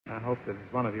I hope that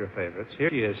it's one of your favorites. Here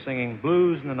he is singing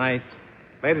Blues in the Night.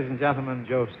 Ladies and gentlemen,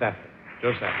 Joe Stafford.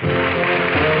 Joe Stafford.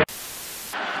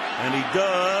 And he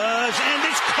does, and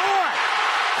it's caught!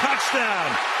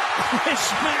 Touchdown!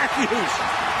 Chris Matthews!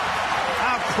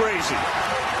 How crazy.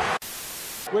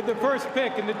 With the first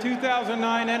pick in the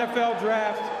 2009 NFL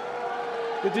Draft,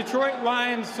 the Detroit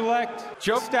Lions select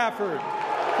Joe Stafford,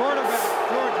 quarterback,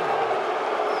 Georgia.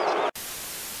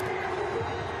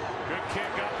 Good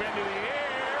kick up into the air.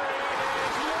 It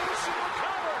is loose and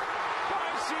recovered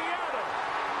by Seattle.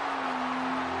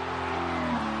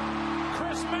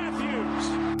 Chris Matthews.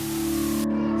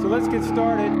 So let's get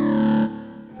started.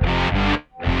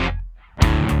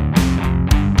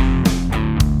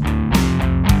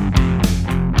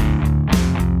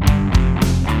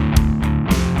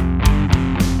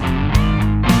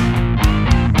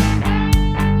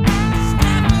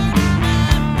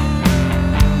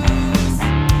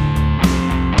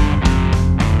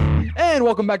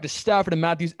 Welcome back to Stafford and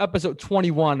Matthews, episode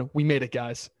 21. We made it,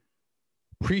 guys.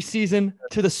 Preseason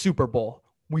to the Super Bowl.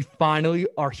 We finally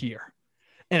are here.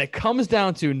 And it comes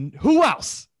down to who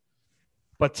else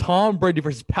but Tom Brady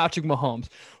versus Patrick Mahomes.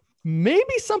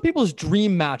 Maybe some people's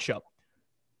dream matchup.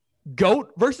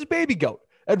 GOAT versus baby GOAT.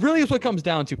 It really is what it comes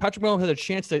down to. Patrick Mahomes has a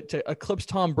chance to eclipse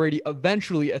Tom Brady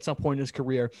eventually at some point in his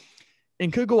career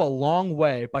and could go a long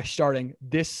way by starting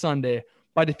this Sunday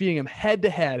by defeating him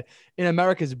head-to-head in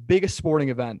America's biggest sporting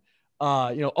event,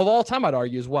 of all time, I'd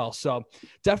argue as well. So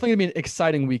definitely going to be an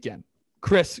exciting weekend.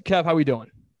 Chris, Kev, how we doing?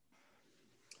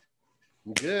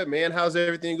 Good, man. How's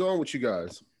everything going with you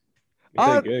guys?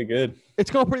 Good. It's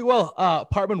going pretty well.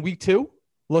 Apartment week 2,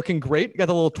 looking great. Got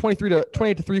the little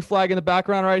 28-3 flag in the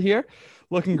background right here.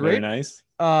 Looking great. Very nice.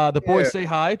 The boys say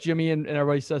hi. Jimmy and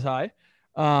everybody says hi.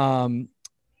 All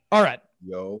right.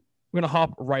 Yo. We're going to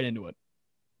hop right into it.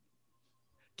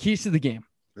 Keys to the game.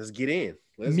 Let's get in.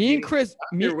 Chris.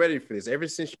 You're ready for this ever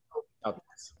since you know about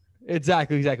this.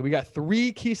 Exactly. We got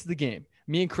 3 keys to the game.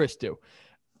 Me and Chris do.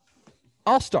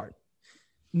 I'll start.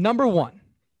 Number 1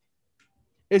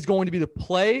 is going to be the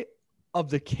play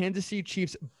of the Kansas City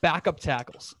Chiefs backup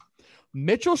tackles.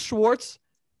 Mitchell Schwartz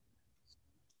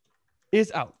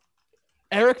is out.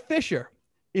 Eric Fisher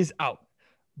is out.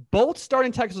 Both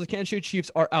starting tackles of the Kansas City Chiefs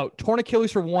are out. Torn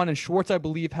Achilles for one, and Schwartz, I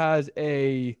believe, has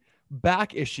a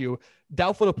back issue.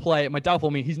 Doubtful to play. By doubtful,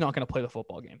 I mean he's not going to play the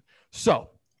football game. So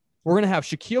we're going to have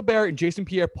Shaquille Barrett and Jason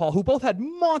Pierre-Paul, who both had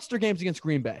monster games against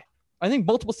Green Bay. I think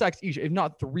multiple sacks each, if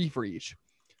not 3 for each,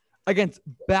 against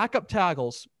backup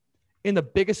tackles in the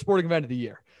biggest sporting event of the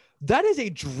year. That is a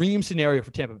dream scenario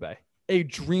for Tampa Bay. A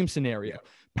dream scenario.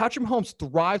 Patrick Mahomes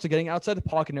thrives on getting outside the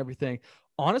pocket and everything.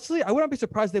 Honestly, I wouldn't be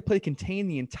surprised if they play contain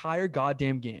the entire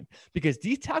goddamn game because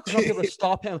these tackles won't be able to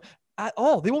stop him at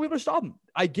all. They won't be able to stop him.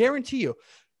 I guarantee you.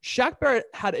 Shaq Barrett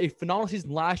had a phenomenal season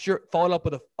last year, followed up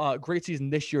with a great season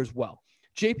this year as well.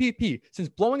 JPP, since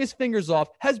blowing his fingers off,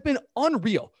 has been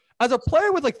unreal. As a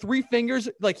player with 3 fingers,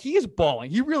 he is balling.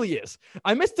 He really is.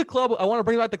 I missed the club. I want to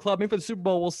bring back the club. Maybe for the Super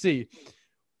Bowl, we'll see.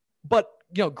 But,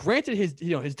 granted his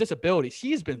disabilities,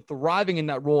 he's been thriving in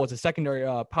that role as a secondary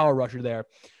power rusher there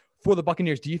for the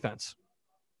Buccaneers defense.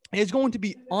 It's going to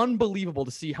be unbelievable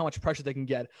to see how much pressure they can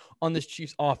get on this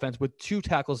Chiefs offense with 2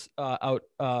 tackles out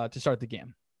to start the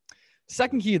game.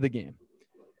 Second key of the game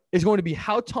is going to be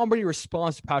how Tom Brady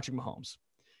responds to Patrick Mahomes.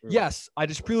 Yes, I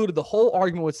just preluded the whole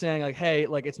argument with saying hey,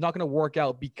 it's not going to work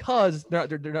out because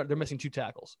they're missing 2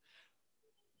 tackles.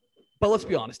 But let's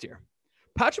be honest here.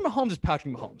 Patrick Mahomes is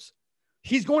Patrick Mahomes.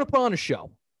 He's going to put on a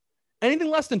show. Anything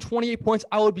less than 28 points,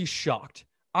 I would be shocked.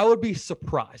 I would be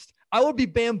surprised. I would be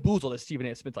bamboozled, as Stephen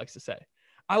A. Smith likes to say.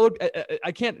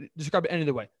 I can't describe it any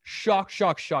other way. Shock.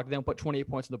 They don't put 28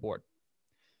 points on the board.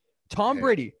 Tom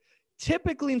Brady,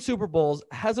 typically in Super Bowls,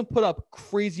 hasn't put up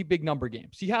crazy big number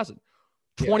games. He hasn't.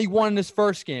 21 in his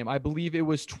first game. I believe it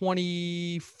was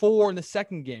 24 in the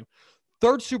second game.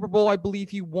 Third Super Bowl, I believe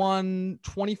he won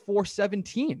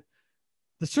 24-17.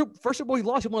 The first Super Bowl he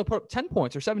lost, he only put up 10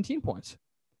 points or 17 points.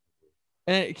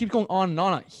 And it keeps going on and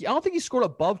on. I don't think he scored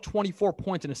above 24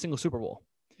 points in a single Super Bowl.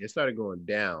 It started going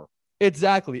down.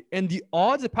 Exactly. And the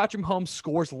odds that Patrick Mahomes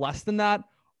scores less than that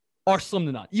are slim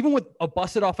to none. Even with a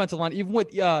busted offensive line, even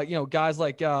with guys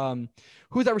like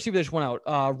who's that receiver that just went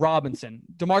out? Robinson.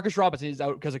 Demarcus Robinson is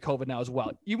out because of COVID now as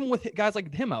well. Even with guys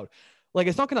like him out,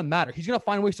 it's not going to matter. He's going to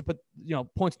find ways to put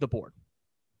points on the board.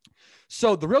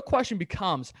 So the real question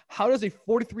becomes, how does a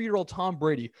 43-year-old Tom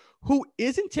Brady, who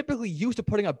isn't typically used to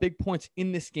putting up big points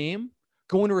in this game,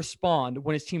 going to respond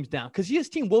when his team's down? Because his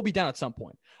team will be down at some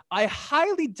point. I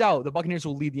highly doubt the Buccaneers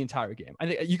will lead the entire game. I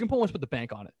think you can almost put the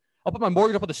bank on it. I'll put my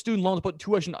mortgage, I'll put the student loans, I'll put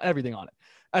tuition, everything on it.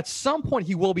 At some point,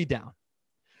 he will be down.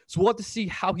 So we'll have to see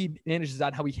how he manages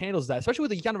that, how he handles that, especially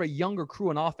with a kind of a younger crew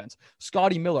on offense.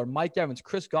 Scotty Miller, Mike Evans,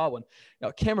 Chris Godwin,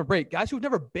 Cameron Brate, guys who've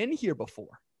never been here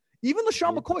before. Even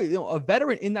LaShawn McCoy, a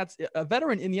veteran in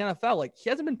the NFL, like he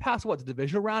hasn't been past the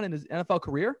divisional round in his NFL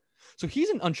career. So he's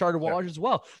in uncharted waters as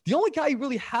well. The only guy he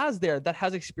really has there that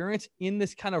has experience in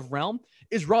this kind of realm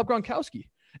is Rob Gronkowski.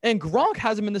 And Gronk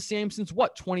hasn't been the same since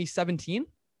 2017?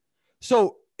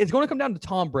 So it's going to come down to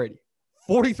Tom Brady,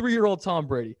 43-year-old Tom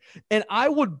Brady. And I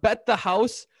would bet the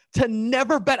house to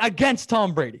never bet against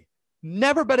Tom Brady.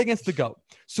 Never bet against the GOAT.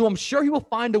 So I'm sure he will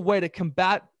find a way to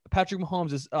combat Patrick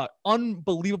Mahomes'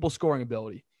 unbelievable scoring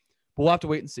ability. But we'll have to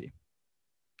wait and see.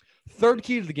 Third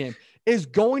key to the game is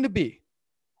going to be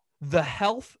the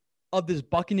health of this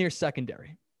Buccaneers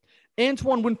secondary.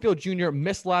 Antoine Winfield Jr.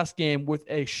 missed last game with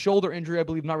a shoulder injury, I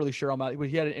believe. Not really sure on that, but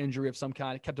he had an injury of some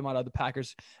kind. It kept him out of the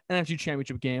Packers NFC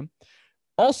Championship game.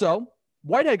 Also,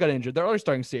 Whitehead got injured. Their other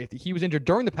starting safety. He was injured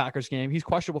during the Packers game. He's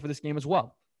questionable for this game as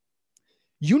well.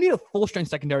 You need a full-strength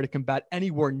secondary to combat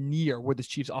anywhere near where this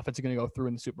Chiefs offense is going to go through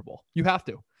in the Super Bowl. You have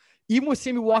to. Even with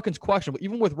Sammy Watkins questionable,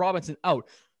 even with Robinson out,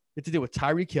 you have to deal with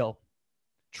Tyreek Hill,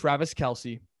 Travis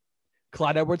Kelce,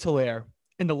 Clyde Edwards-Helaire,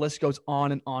 and the list goes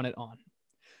on and on and on.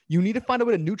 You need to find a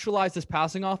way to neutralize this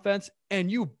passing offense, and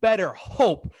you better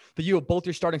hope that you have both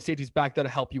your starting safeties back there to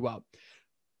help you out.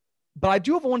 But I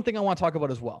do have one thing I want to talk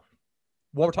about as well,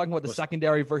 while we're talking about the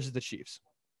secondary versus the Chiefs.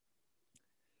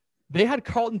 They had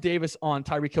Carlton Davis on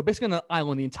Tyreek Hill, basically on the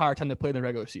island the entire time they played in the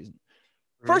regular season.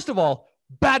 First of all,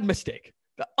 bad mistake.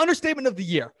 The understatement of the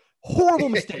year. Horrible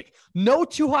mistake. No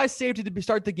too high safety to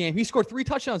start the game. He scored 3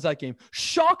 touchdowns that game.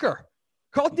 Shocker.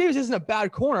 Carlton Davis isn't a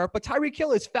bad corner, but Tyreek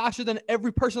Hill is faster than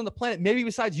every person on the planet, maybe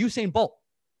besides Usain Bolt.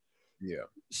 Yeah.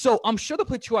 So I'm sure they'll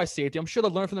play 2 high safety. I'm sure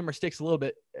they'll learn from their mistakes a little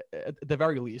bit at the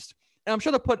very least. And I'm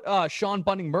sure they'll put Sean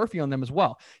Bunting Murphy on them as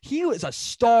well. He was a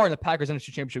star in the Packers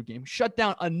NFC Championship game, shut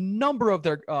down a number of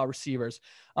their receivers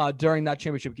during that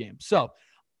championship game. So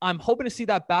I'm hoping to see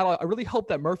that battle. I really hope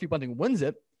that Murphy Bunting wins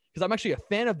it because I'm actually a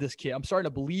fan of this kid. I'm starting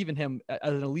to believe in him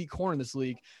as an elite corner in this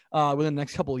league within the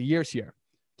next couple of years here.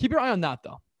 Keep your eye on that,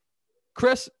 though.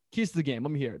 Chris, keys to the game.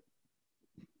 Let me hear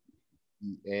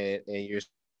it. And you're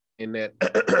in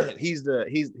that he's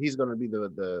going to be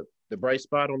the bright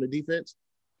spot on the defense.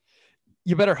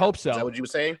 You better hope so. Is that what you were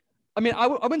saying? I mean, I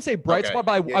wouldn't say bright spot,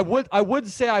 but I would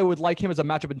say I would like him as a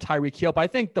matchup in Tyreek Hill. But I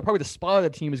think probably the spot of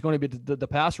the team is going to be the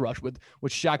pass rush with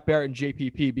Shaq Barrett and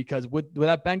JPP because with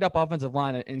that banged up offensive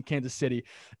line in Kansas City,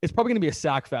 it's probably going to be a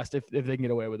sack fest if they can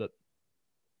get away with it.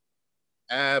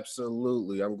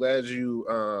 Absolutely. I'm glad you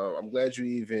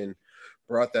even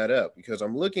brought that up because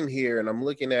I'm looking here and I'm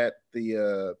looking at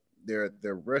their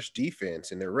rush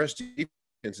defense, and their rush defense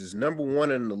is number 1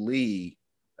 in the league.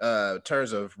 In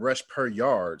terms of rush per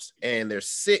yards, and they're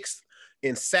 6th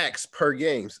in sacks per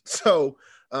game. So,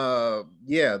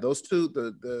 those two,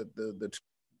 the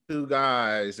two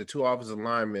guys, the 2 offensive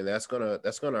linemen, that's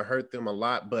gonna hurt them a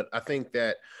lot. But I think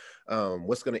that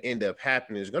what's gonna end up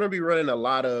happening is gonna be running a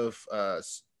lot of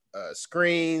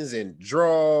screens and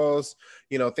draws,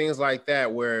 things like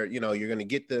that, where you're gonna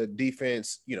get the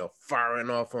defense,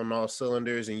 firing off on all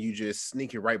cylinders, and you just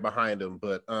sneak it right behind them.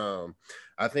 But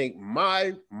I think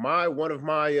one of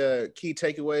my key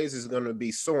takeaways is going to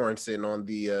be Sorensen on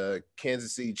the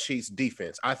Kansas City Chiefs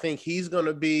defense. I think he's going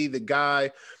to be the guy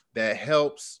that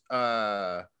helps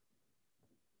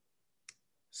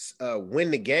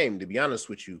win the game, to be honest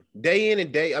with you. Game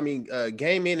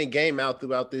in and game out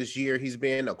throughout this year, he's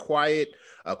been a quiet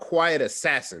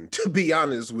assassin, to be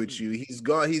honest with you.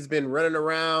 He's been running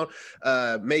around,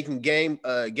 making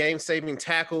game-saving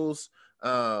tackles,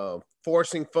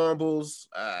 forcing fumbles.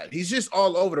 He's just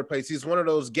all over the place. He's one of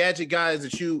those gadget guys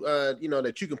that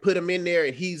that you can put him in there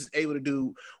and he's able to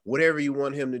do whatever you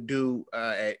want him to do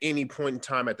at any point in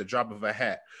time at the drop of a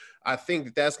hat. I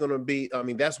think that's going to be,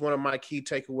 that's one of my key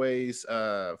takeaways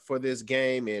for this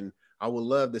game. And I would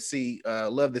love to see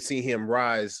him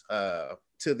rise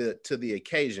to the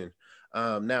occasion.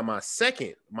 Now my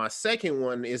second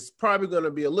one is probably going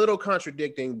to be a little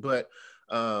contradicting, but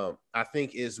I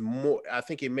think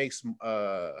it makes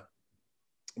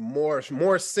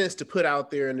more sense to put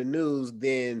out there in the news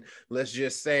than, let's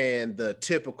just say, the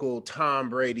typical Tom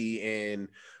Brady and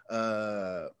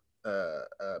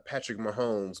Patrick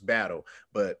Mahomes battle.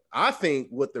 But I think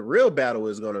what the real battle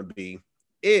is going to be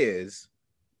is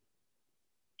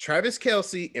Travis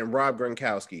Kelce and Rob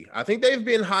Gronkowski. I think they've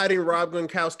been hiding Rob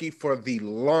Gronkowski for the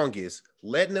longest,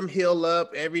 letting him heal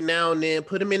up every now and then,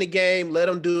 put him in a game, let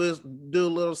him do a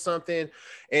little something,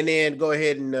 and then go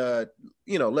ahead and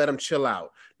let him chill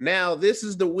out. Now, this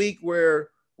is the week where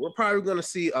we're probably going to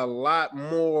see a lot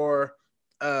more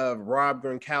of Rob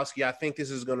Gronkowski. I think this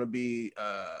is going to be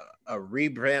a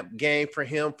revamp game for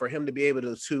him to be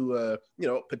able to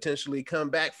potentially come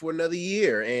back for another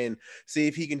year and see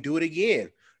if he can do it again,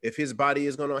 if his body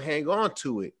is going to hang on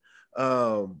to it.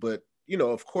 But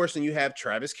of course, then you have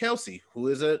Travis Kelce,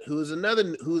 who's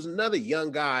another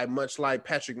young guy, much like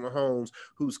Patrick Mahomes,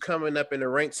 who's coming up in the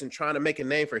ranks and trying to make a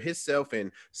name for himself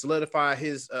and solidify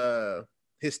his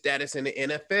status in the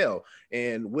NFL.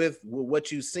 And with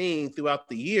what you've seen throughout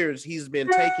the years, he's been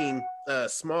taking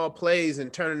small plays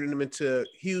and turning them into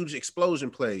huge explosion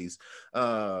plays.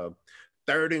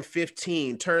 3rd and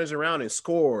 15, turns around and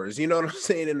scores. You know what I'm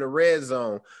saying? In the red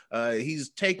zone, he's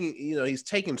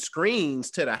taking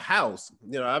screens to the house.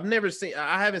 I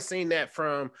haven't seen that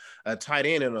from a tight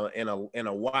end in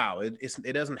a while.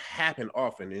 It doesn't happen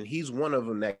often, and he's one of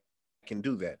them that can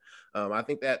do that. I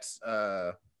think that's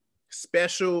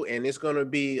special, and it's going to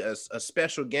be a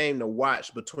special game to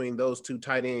watch between those two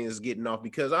tight ends getting off,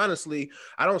 because honestly,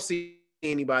 I don't see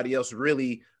anybody else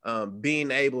really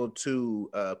being able to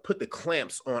put the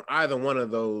clamps on either one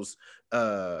of those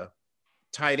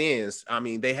tight ends. I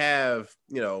mean, they have,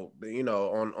 on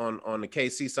the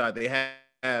KC side, they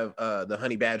have the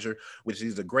Honey Badger, which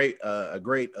is a great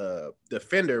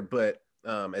defender, but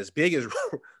as big as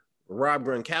Rob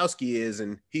Gronkowski is,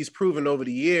 and he's proven over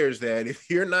the years that if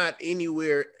you're not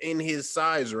anywhere in his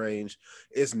size range,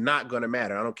 it's not going to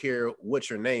matter. I don't care what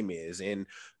your name is. And,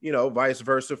 vice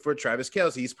versa for Travis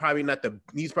Kelce. He's probably not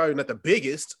the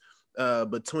biggest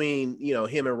between,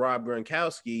 him and Rob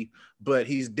Gronkowski, but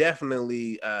he's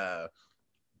definitely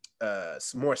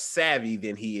more savvy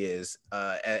than he is,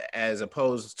 as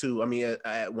opposed to,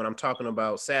 when I'm talking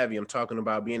about savvy, I'm talking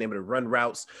about being able to run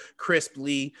routes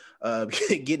crisply,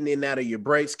 getting in and out of your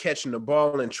breaks, catching the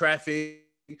ball in traffic,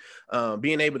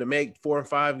 being able to make 4 and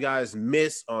 5 guys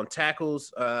miss on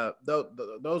tackles.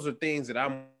 Those are things that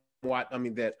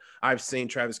that I've seen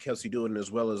Travis Kelce doing,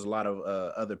 as well as a lot of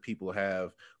other people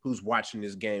have who's watching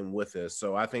this game with us.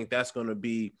 So I think that's going to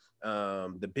be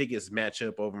the biggest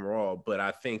matchup overall. But I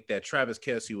think that Travis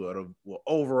Kelce will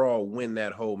overall win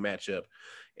that whole matchup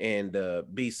and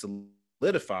be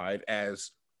solidified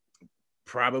as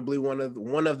probably one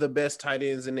of the best tight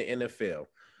ends in the NFL.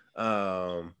 He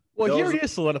already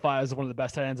is solidified as one of the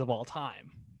best tight ends of all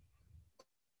time.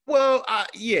 Well,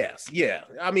 yes, yeah.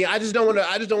 I just don't want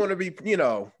to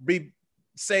be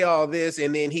say all this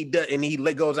and then he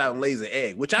goes out and lays an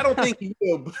egg, which I don't think he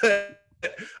will. But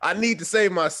I need to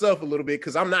save myself a little bit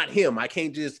because I'm not him. I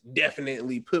can't just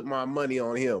definitely put my money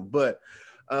on him. But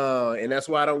and that's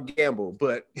why I don't gamble.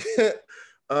 But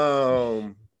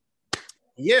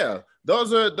yeah.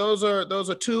 Those are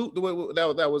two.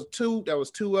 That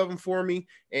was two of them for me.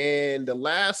 And the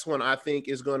last one I think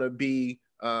is going to be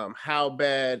how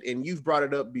bad. And you've brought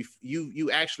it up.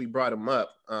 You actually brought them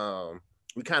up.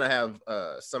 We kind of have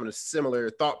some of the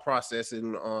similar thought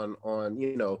processing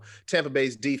on Tampa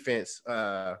Bay's defense.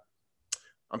 I'm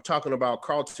talking about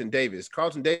Carlton Davis.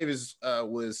 Carlton Davis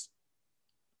was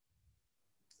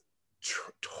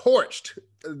torched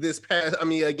this past,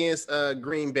 against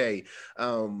Green Bay,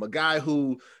 a guy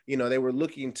who, they were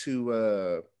looking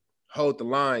to hold the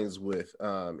lines with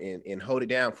and hold it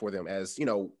down for them, as,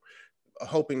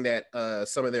 hoping that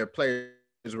some of their players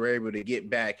were able to get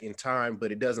back in time,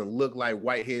 but it doesn't look like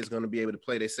Whitehead's going to be able to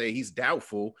play. They say he's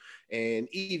doubtful, and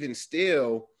even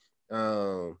still,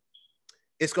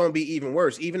 it's going to be even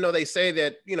worse, even though they say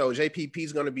that,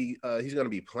 JPP's going to be, he's going to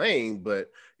be playing,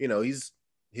 but,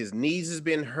 his knees has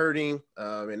been hurting,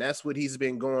 and that's what he's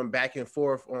been going back and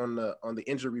forth on the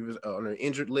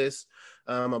injured list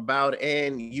about.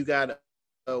 And you got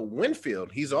Winfield.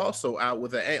 He's also out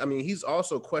with he's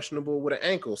also questionable with an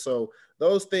ankle. So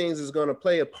those things is going to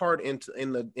play a part in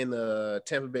the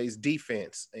Tampa Bay's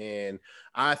defense. And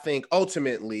I think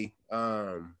ultimately,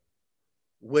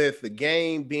 with the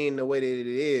game being the way that it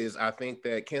is, I think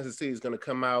that Kansas City is going to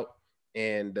come out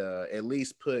and at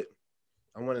least put,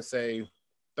 I want to say,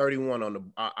 31 on the.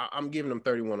 I'm giving them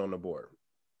 31 on the board.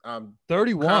 I'm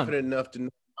 31. Confident enough to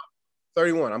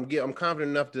 31. I'm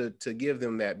confident enough to give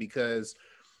them that, because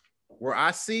where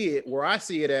I see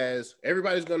it as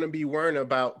everybody's going to be worrying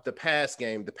about the pass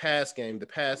game.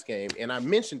 And I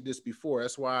mentioned this before.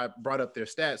 That's why I brought up their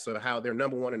stats of how they're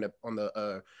number one on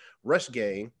the rush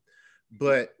game,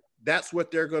 but that's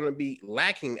what they're going to be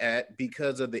lacking at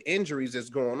because of the injuries that's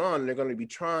going on. And they're going to be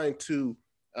trying to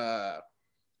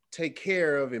take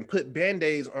care of and put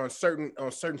Band-Aids on certain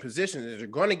positions that are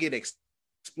going to get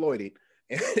exploited,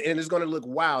 and it's going to look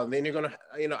wild. And then you're going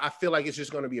to, I feel like it's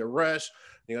just going to be a rush.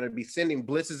 They're going to be sending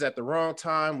blitzes at the wrong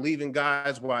time, leaving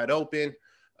guys wide open.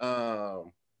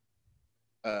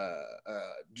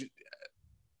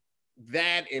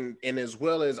 that and as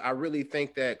well as I really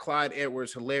think that Clyde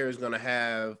Edwards-Helaire is going to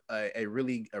have a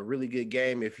really good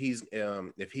game if he's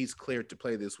cleared to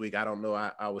play this week. I don't know.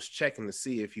 I was checking to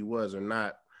see if he was or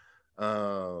not.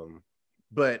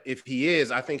 But if he is,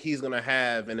 I think he's going to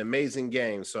have an amazing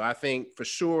game. So I think for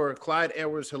sure Clyde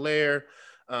Edwards-Helaire,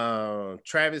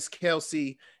 Travis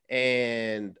Kelce,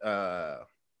 and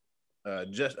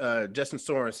Justin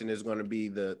Sorensen is going to be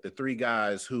the three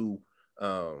guys who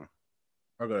are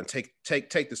going to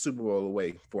take the Super Bowl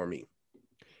away for me.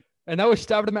 And that was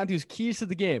Stafford Matthews' keys to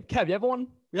the game. Kev, you have one?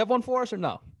 You have one for us or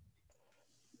no?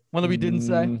 One that we didn't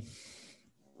say?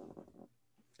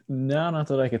 No, not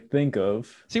that I could think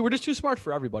of. See, we're just too smart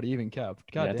for everybody, even Kev.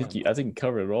 God I think you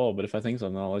covered it all, but if I think so,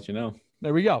 then I'll let you know.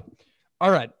 There we go.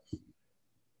 All right.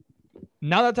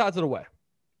 Now that's out of the way.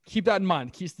 Keep that in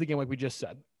mind. Keys to the game, like we just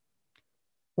said.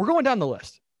 We're going down the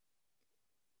list.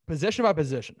 Position by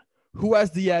position. Who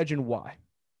has the edge and why?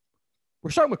 We're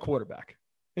starting with quarterback.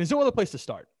 And there's no other place to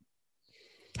start.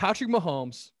 Patrick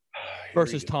Mahomes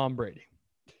versus Tom Brady.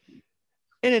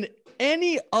 And in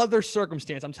any other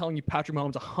circumstance, I'm telling you Patrick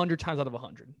Mahomes 100 times out of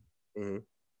 100. Mm-hmm.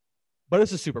 But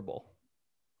it's a Super Bowl.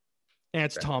 And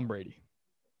it's Tom Brady.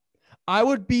 I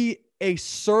would be a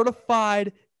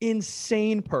certified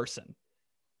insane person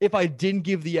if I didn't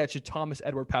give the edge to Thomas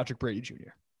Edward Patrick Brady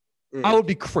Jr. I would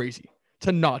be crazy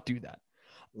to not do that.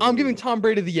 I'm giving Tom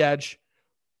Brady the edge,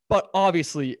 but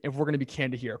obviously, if we're going to be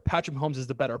candid here, Patrick Mahomes is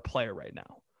the better player right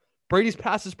now. Brady's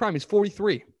past his prime. He's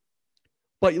 43.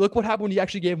 But look what happened when you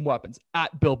actually gave him weapons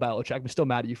at Bill Belichick. I'm still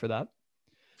mad at you for that.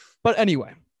 But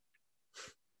anyway,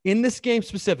 in this game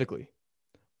specifically,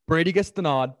 Brady gets the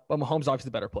nod, but Mahomes is obviously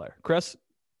the better player. Chris?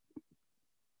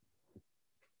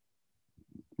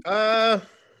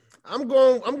 I'm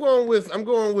going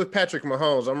with Patrick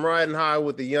Mahomes. I'm riding high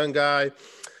with the young guy.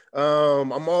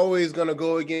 I'm always gonna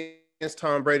go against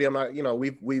Tom Brady. I'm not, we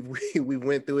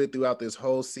went through it throughout this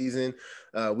whole season.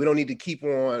 We don't need to keep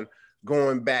on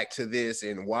going back to this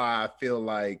and why I feel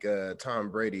like Tom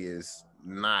Brady is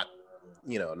not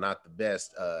the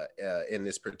best in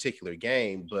this particular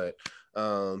game, but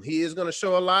he is going to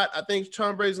show a lot. I think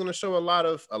Tom Brady is going to show a lot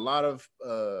of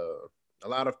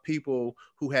people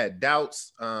who had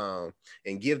doubts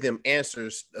and give them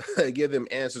answers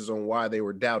on why they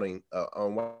were doubting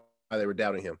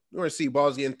him. We're going to see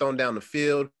balls getting thrown down the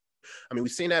field. I mean,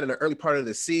 we've seen that in the early part of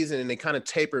the season, and they kind of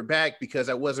tapered back because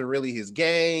that wasn't really his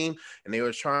game, and they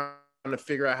were trying to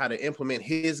figure out how to implement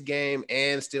his game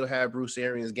and still have Bruce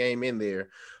Arians' game in there.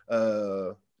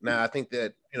 Now I think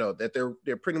that that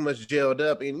they're pretty much gelled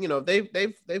up, and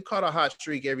they've caught a hot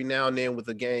streak every now and then with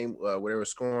a game where they were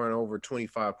scoring over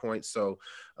 25 points. So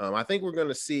I think we're going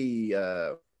to see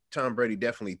Tom Brady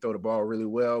definitely throw the ball really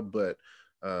well, but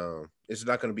it's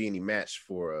not going to be any match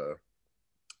for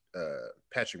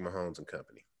Patrick Mahomes and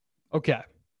company. Okay.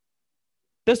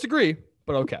 Disagree,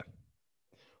 but okay.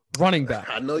 Running back.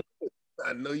 I know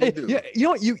you do. Yeah, you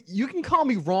know what? You can call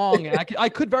me wrong, and I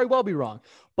could very well be wrong,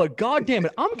 but God damn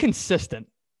it, I'm consistent.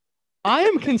 I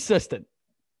am consistent.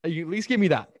 You at least give me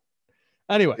that.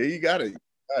 Anyway. Yeah, you got it.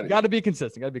 Got to be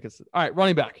consistent. All right,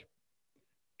 running back.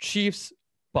 Chiefs,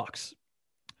 Bucks.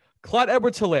 Clyde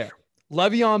Edwards-Helaire,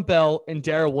 Le'Veon Bell, and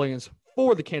Darrell Williams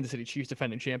for the Kansas City Chiefs,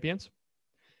 defending champions.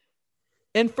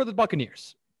 And for the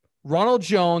Buccaneers, Ronald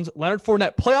Jones, Leonard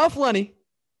Fournette, playoff Lenny,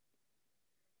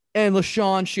 and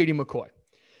LaShawn Shady McCoy.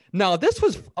 Now, this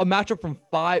was a matchup from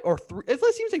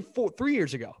 3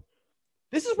 years ago.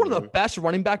 This is one of the best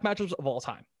running back matchups of all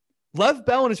time. Lev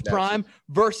Bell in his prime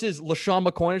versus LaShawn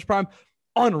McCoy in his prime.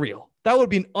 Unreal. That would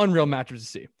be an unreal matchup to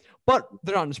see. But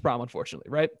they're not in his prime, unfortunately,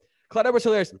 right? Clyde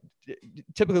Edwards-Helaire is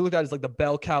typically looked at as like the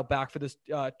bell cow back for this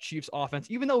Chiefs offense,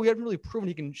 even though we haven't really proven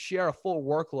he can share a full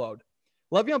workload.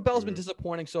 Le'Veon Bell's been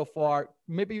disappointing so far.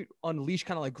 Maybe unleash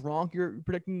kind of like Gronk you're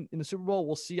predicting in the Super Bowl.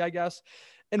 We'll see, I guess.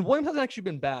 And Williams hasn't actually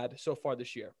been bad so far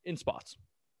this year in spots.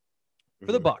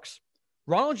 For the Bucs,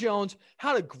 Ronald Jones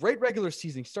had a great regular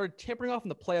season. He started tampering off in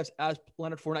the playoffs as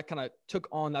Leonard Fournette kind of took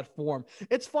on that form.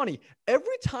 It's funny.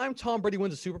 Every time Tom Brady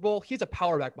wins a Super Bowl, he's a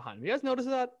power back behind him. You guys notice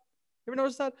that? You ever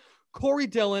notice that? Corey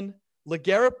Dillon,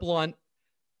 LeGarrette Blount,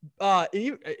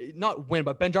 not win,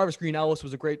 but Ben Jarvis Green Ellis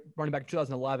was a great running back in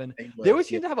 2011. They always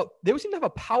seem to have a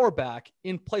power back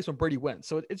in place when Brady wins.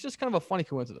 So it's just kind of a funny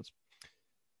coincidence.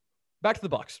 Back to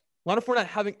the Bucs. Leonard Fournette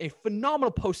having a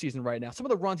phenomenal postseason right now. Some of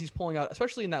the runs he's pulling out,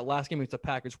 especially in that last game against the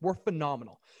Packers, were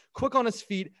phenomenal. Quick on his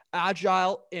feet,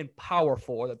 agile, and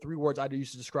powerful. The three words I'd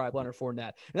use to describe Leonard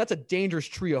Fournette. And that's a dangerous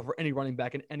trio for any running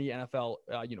back in any NFL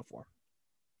uniform.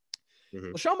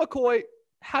 LaShawn McCoy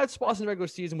had spots in the regular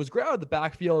season, was great out of the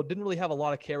backfield, didn't really have a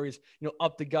lot of carries,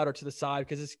 up the gut or to the side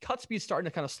because his cut speed's starting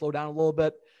to kind of slow down a little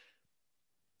bit.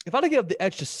 if I had to give the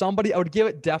edge to somebody, I would give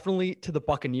it definitely to the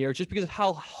Buccaneers, just because of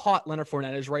how hot Leonard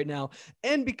Fournette is right now,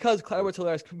 and because Clyde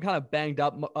Edwards-Helaire is kind of banged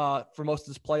up for most of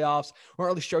his playoffs. We're not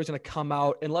really sure he's going to come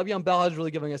out, and Le'Veon Bell hasn't really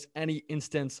given us any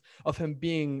instance of him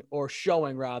being, or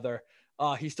showing rather,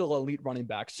 he's still an elite running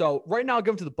back. So right now, I'll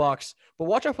give him to the Bucs, but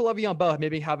watch out for Le'Veon Bell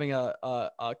maybe having a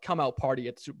come out party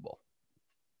at the Super Bowl.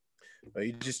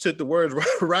 You just took the words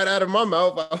right out of my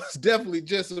mouth. I was definitely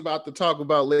just about to talk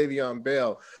about Le'Veon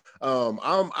Bell.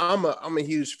 I'm a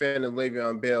huge fan of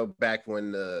Le'Veon Bell back when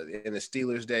in the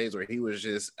Steelers days where he was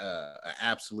just an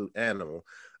absolute animal.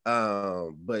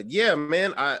 But yeah,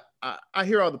 man, I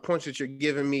hear all the points that you're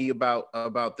giving me about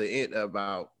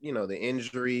the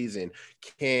injuries and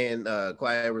can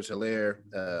Clyde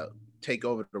Edwards-Helaire take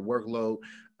over the workload.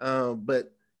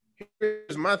 But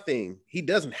here's my thing. He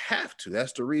doesn't have to.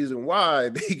 That's the reason why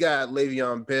they got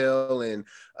Le'Veon Bell and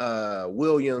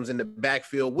Williams in the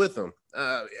backfield with them.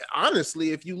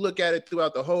 Honestly, if you look at it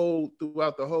throughout the whole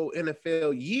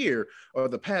NFL year or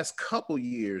the past couple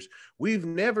years, we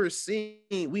haven't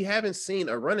seen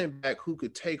a running back who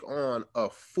could take on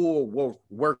a full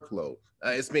workload.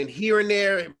 It's been here and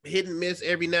there, hit and miss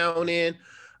every now and then.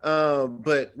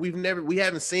 But we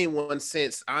haven't seen one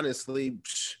since, honestly,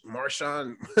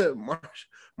 Marshawn.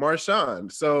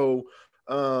 So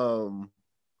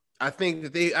I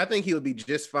think he would be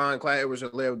just fine. Clyde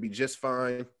Edwards-Helaire would be just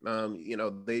fine. They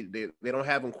don't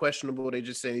have him questionable. They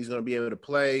just say he's going to be able to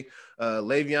play.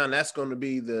 Le'Veon, that's going to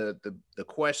be the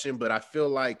question. But I feel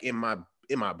like in my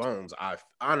bones, I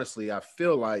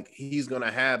feel like he's going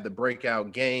to have the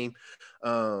breakout game.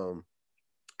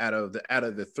 Out of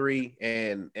the three,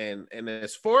 and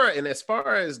as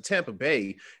far as Tampa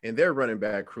Bay and their running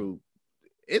back crew,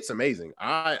 it's amazing.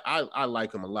 I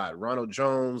like him a lot. Ronald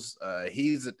Jones,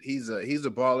 he's a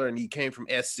baller, and he came from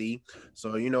SC,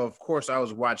 so of course I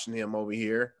was watching him over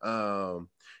here.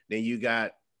 Then you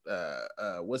got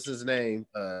what's his name?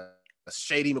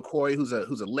 Shady McCoy, who's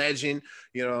a legend,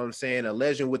 you know what I'm saying? A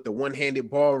legend with the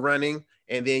one-handed ball running.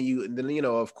 And then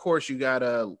of course you got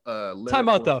a time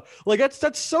out though. Like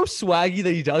that's so swaggy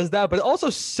that he does that, but also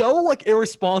so like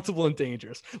irresponsible and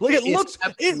dangerous. Like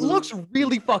it looks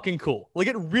really fucking cool. Like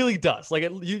it really does.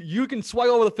 Like you can swag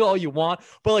over the field all you want,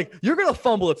 but like you're gonna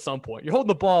fumble at some point. You're holding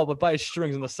the ball but by his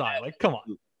strings on the side. Like come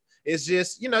on. It's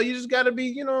just, you just got to be,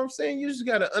 you know what I'm saying? You just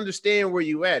got to understand where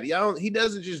you at. He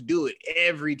doesn't just do it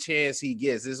every chance he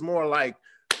gets. It's more like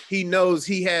he knows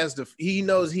he has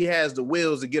the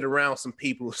wheels to get around some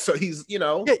people. So he's,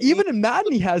 Yeah, even in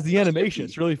Madden, he has the animation.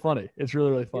 It's really funny. It's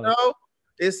really, really funny.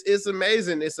 It's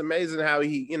amazing. It's amazing how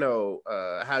he,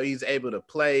 how he's able to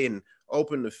play and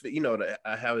open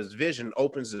how his vision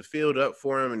opens the field up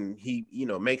for him, and he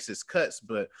makes his cuts.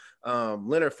 But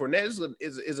Leonard Fournette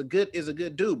is a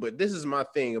good dude. But this is my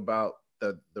thing about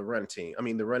the run team. I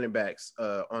mean the running backs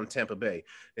on Tampa Bay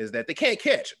is that they can't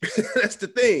catch. That's the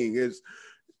thing. Is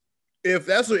if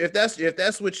that's what if that's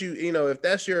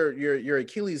your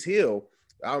Achilles heel,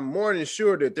 I'm more than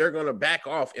sure that they're gonna back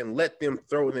off and let them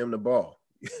throw them the ball.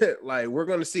 Like we're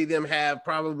going to see them have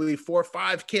probably 4 or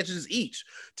 5 catches each,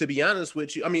 to be honest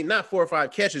with you. I mean, not 4 or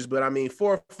 5 catches, but I mean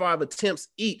 4 or 5 attempts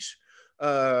each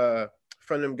from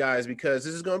them guys, because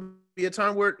this is going to be a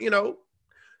time where,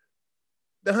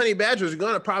 the Honey Badgers are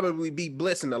going to probably be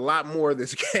blitzing a lot more of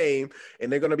this game,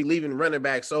 and they're going to be leaving running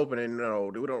backs open. And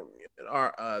the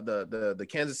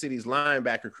Kansas City's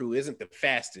linebacker crew isn't the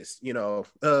fastest,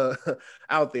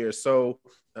 out there. So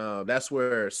that's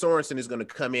where Sorensen is going to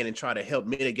come in and try to help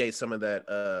mitigate some of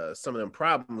them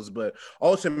problems. But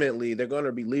ultimately, they're going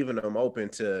to be leaving them open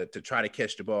to try to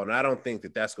catch the ball, and I don't think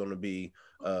that that's going to be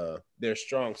their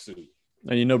strong suit.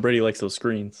 And Brady likes those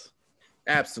screens.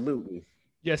 Absolutely.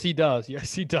 Yes, he does.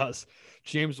 Yes, he does.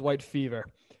 James White fever.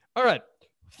 All right.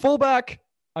 Fullback.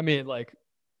 I mean, like,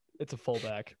 it's a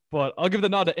fullback, but I'll give the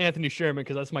nod to Anthony Sherman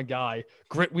because that's my guy.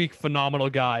 Grit week, phenomenal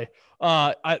guy.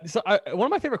 One of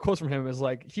my favorite quotes from him is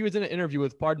like, he was in an interview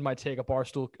with Pardon My Take, a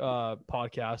Barstool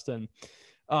podcast, and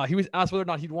he was asked whether or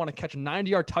not he'd want to catch a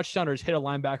 90-yard touchdown or just hit a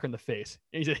linebacker in the face.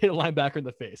 And he said, hit a linebacker in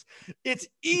the face. It's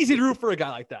easy to root for a guy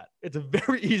like that. It's a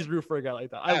very easy to root for a guy like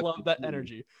that. I love that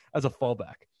energy as a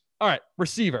fullback. All right,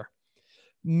 receiver.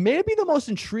 Maybe the most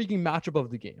intriguing matchup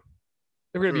of the game.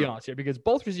 If we're going to be honest here, because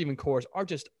both receiving cores are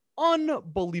just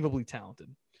unbelievably talented.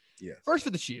 Yeah. First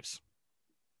for the Chiefs.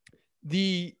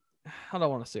 How do I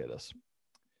want to say this?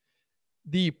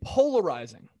 The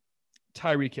polarizing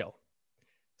Tyreek Hill.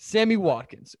 Sammy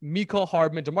Watkins, Mecole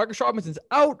Hardman, DeMarcus Robinson's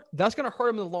out. That's going to hurt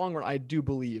him in the long run, I do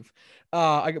believe.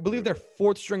 I believe their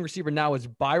fourth string receiver now is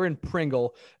Byron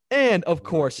Pringle. And, of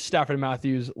course, Stafford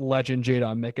Matthews legend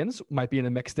Jadon Mickens might be in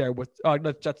the mix there with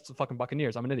that's the fucking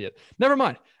Buccaneers. I'm an idiot. Never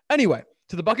mind. Anyway,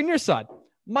 to the Buccaneers side,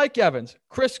 Mike Evans,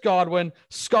 Chris Godwin,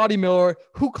 Scotty Miller,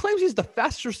 who claims he's the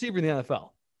fastest receiver in the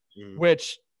NFL,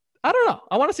 which – I don't know.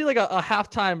 I want to see like a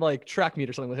halftime like track meet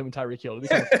or something with him and Tyreek Hill.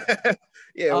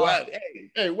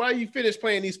 Yeah. Why you finish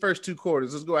playing these first 2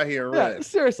 quarters? Let's go out here and run.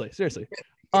 Seriously. They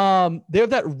have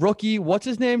that rookie. What's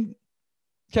his name?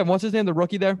 Kevin, what's his name? The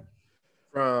rookie there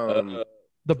From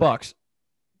the Bucks.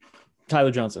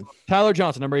 Tyler Johnson,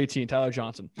 number 18. Tyler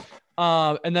Johnson.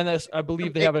 And then I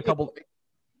believe they have a couple.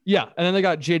 Yeah, and then they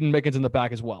got Jaden Mickens in the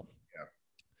back as well. Yeah.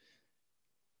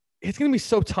 It's gonna be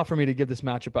so tough for me to give this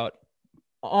matchup out.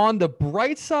 On the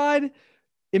bright side,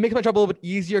 it makes my job a little bit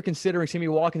easier considering Sammy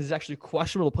Watkins is actually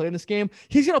questionable to play in this game.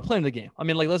 He's going to play in the game. I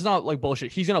mean, like, let's not like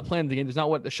bullshit. He's going to play in the game. There's not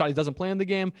what the shot he doesn't play in the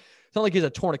game. It's not like he has a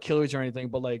torn Achilles or anything,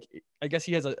 but like, I guess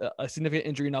he has a significant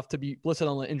injury enough to be listed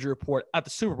on the injury report at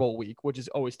the Super Bowl week, which is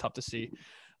always tough to see.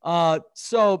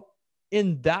 So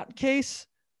in that case,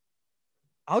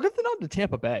 I'll give the nod to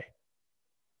Tampa Bay.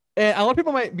 And a lot of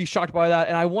people might be shocked by that.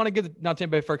 And I want to give the nod to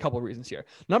Tampa Bay for a couple of reasons here.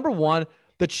 Number one,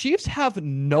 the Chiefs have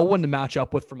no one to match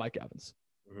up with for Mike Evans.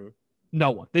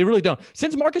 No one. They really don't.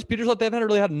 Since Marcus Peters left, they haven't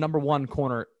really had a number one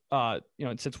corner,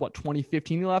 since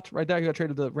 2015 he left right there. He got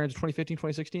traded to the Rams in 2015,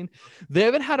 2016. They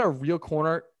haven't had a real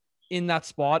corner in that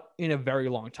spot in a very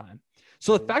long time.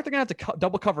 So the fact they're going to have to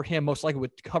double cover him most likely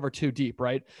would cover 2 deep,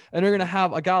 right? And they're going to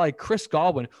have a guy like Chris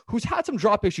Godwin, who's had some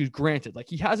drop issues, granted. Like,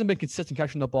 he hasn't been consistent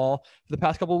catching the ball for the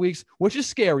past couple of weeks, which is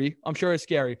scary. I'm sure it's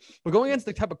scary. But going against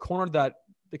the type of corner that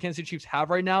the Kansas City Chiefs have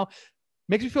right now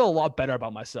makes me feel a lot better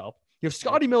about myself. You have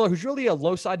Scotty Miller, who's really a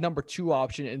low side number 2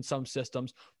 option in some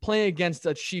systems, playing against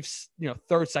the Chiefs,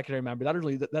 third secondary member.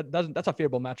 That's a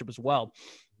favorable matchup as well.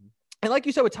 And like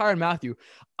you said with Tyrann Mathieu,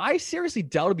 I seriously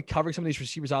doubt he'll be covering some of these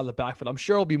receivers out of the backfield. I'm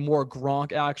sure it'll be more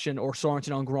Gronk action or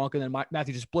Sorensen on Gronk and then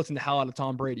Matthew just blitzing the hell out of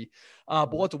Tom Brady.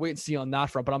 But we'll have to wait and see on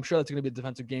that front. But I'm sure that's going to be a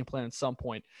defensive game plan at some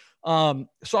point. So I'm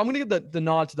going to give the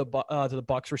nod to the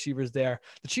Bucs receivers there.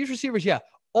 The Chiefs receivers,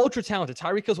 ultra talented.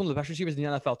 Tyreek Hill's one of the best receivers in the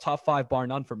NFL, top 5 bar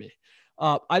none for me.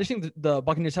 I just think the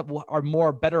Buccaneers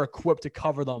are better equipped to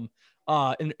cover them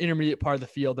in the intermediate part of the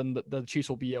field than the Chiefs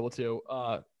will be able to,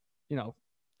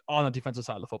 on the defensive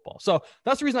side of the football. So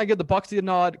that's the reason I give the Bucs the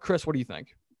nod. Chris, what do you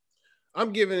think?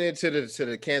 I'm giving it to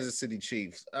the Kansas City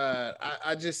Chiefs.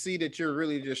 I just see that you're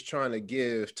really just trying to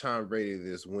give Tom Brady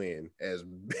this win as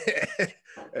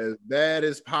bad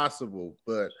as possible.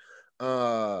 But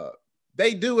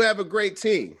they do have a great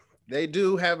team. They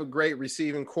do have a great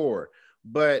receiving core.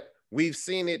 But we've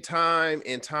seen it time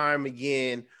and time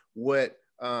again what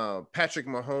Patrick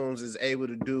Mahomes is able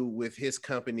to do with his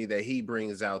company that he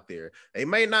brings out there. They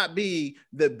may not be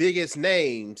the biggest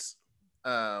names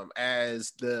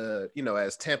as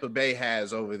Tampa Bay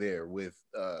has over there with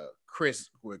Chris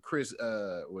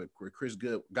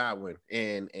Godwin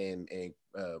and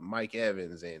Mike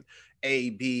Evans and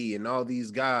AB and all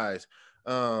these guys.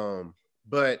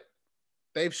 But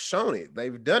they've shown it.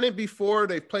 They've done it before.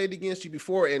 They've played against you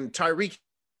before. And Tyreek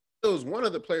was one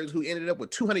of the players who ended up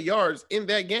with 200 yards in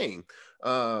that game.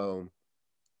 I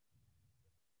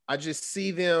just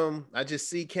see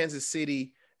Kansas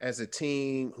City as a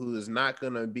team who is not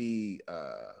going to be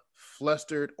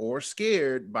flustered or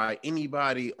scared by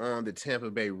anybody on the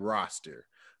Tampa Bay roster.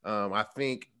 I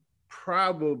think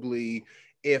probably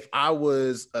if I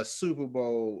was in the Super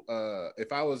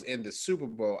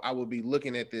Bowl, I would be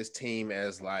looking at this team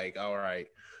as like, all right,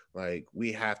 like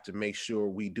we have to make sure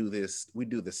we do this. We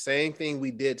do the same thing we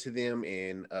did to them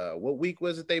in what week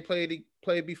was it they played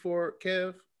before,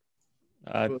 Kev?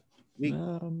 I'm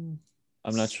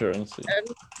not sure. Let's see. 7,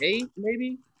 8,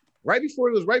 maybe. Right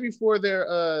before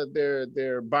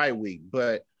their bye week.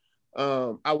 But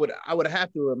I would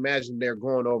have to imagine they're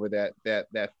going over that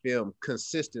film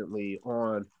consistently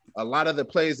on a lot of the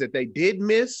plays that they did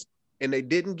miss and they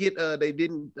didn't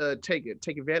take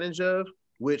advantage of,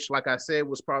 which, like I said,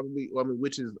 was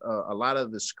which is a lot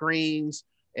of the screens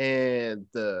and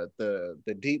the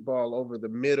deep ball over the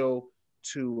middle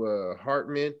to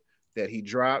Hartman that he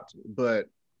dropped. But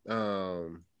I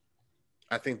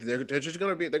think they're going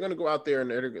to go out there and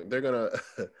they're going to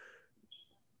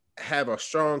have a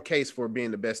strong case for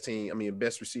being the best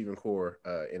receiving core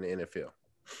in the NFL.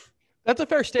 That's a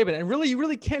fair statement. And really, you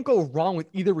really can't go wrong with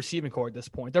either receiving core at this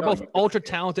point. They're both ultra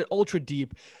talented, ultra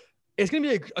deep. It's going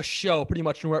to be a show pretty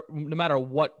much no matter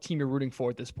what team you're rooting for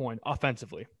at this point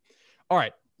offensively. All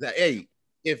right. Hey,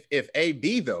 if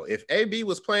AB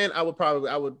was playing, I would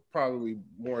probably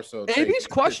more so. AB's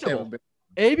questionable.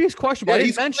 AB's questionable. Yeah, I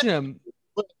didn't mention him.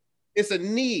 It's a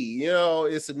knee,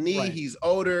 It's a knee. Right. He's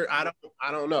older. I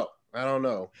don't know. I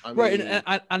Right, mean,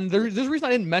 and there's a reason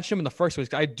I didn't mention him in the first place.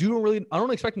 I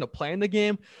don't expect him to play in the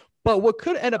game, but what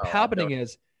could end up happening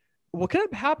is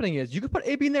you could put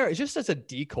AB in there. It's just as a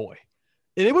decoy,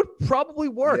 and it would probably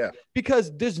work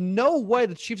because there's no way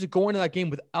the Chiefs are going to that game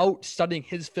without studying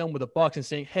his film with the Bucs and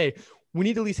saying, "Hey, we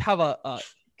need to at least have a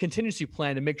contingency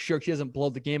plan to make sure he doesn't blow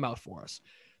the game out for us."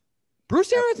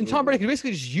 Bruce Arians and Tom Brady could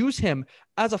basically just use him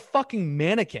as a fucking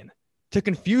mannequin to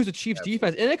confuse the Chiefs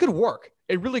defense, and it could work.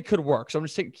 It really could work. So I'm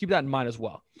just keep that in mind as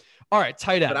well. All right,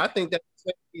 tight end. But I think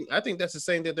that's the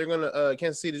same that they're gonna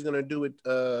Kansas City is gonna do it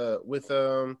with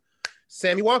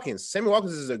Sammy Watkins. Sammy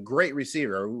Watkins is a great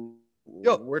receiver.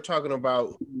 We're talking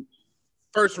about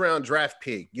first round draft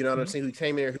pick. You know what I'm saying? Who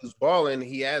came in there, who's balling.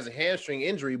 He has a hamstring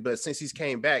injury, but since he's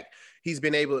came back, he's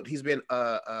been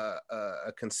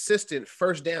a consistent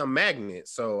first down magnet.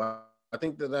 So I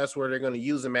think that's where they're going to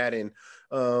use him at and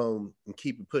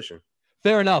keep it pushing.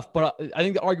 Fair enough, but I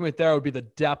think the argument there would be the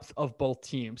depth of both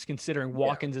teams, considering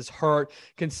Watkins is hurt,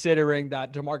 considering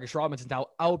that Demarcus Robinson is now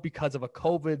out because of a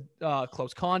COVID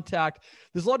close contact.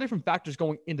 There's a lot of different factors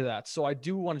going into that, so I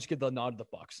do want to just give the nod to the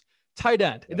Bucs. Tight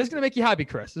end. This is going to make you happy,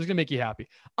 Chris. This is going to make you happy.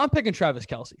 I'm picking Travis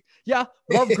Kelce. Yeah,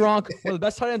 love Gronk, one of the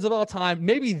best tight ends of all time,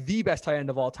 maybe the best tight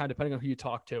end of all time, depending on who you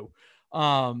talk to.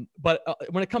 But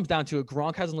when it comes down to it,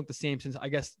 Gronk hasn't looked the same since, I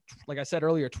guess, like I said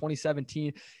earlier,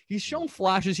 2017. He's shown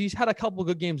flashes. He's had a couple of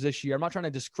good games this year. I'm not trying to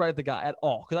discredit the guy at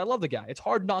all because I love the guy. It's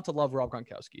hard not to love Rob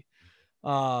Gronkowski.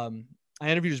 I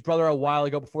interviewed his brother a while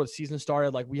ago before the season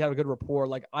started. Like, we had a good rapport.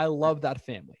 Like, I love that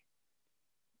family.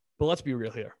 But let's be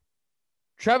real here.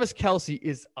 Travis Kelce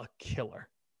is a killer.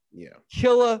 Yeah.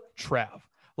 Killer Trav.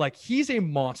 Like, he's a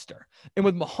monster. And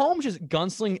with Mahomes just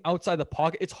gunslinging outside the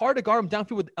pocket, it's hard to guard him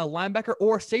downfield with a linebacker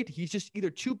or a safety. He's just either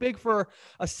too big for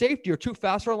a safety or too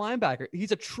fast for a linebacker.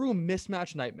 He's a true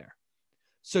mismatch nightmare.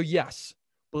 So, yes,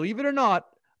 believe it or not,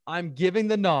 I'm giving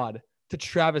the nod to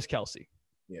Travis Kelce.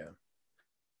 Yeah.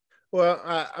 Well,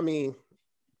 I mean,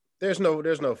 there's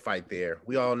no fight there.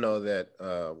 We all know that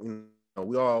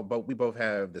we both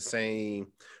have the same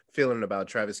feeling about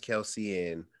Travis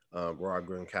Kelce and Rob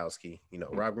Gronkowski.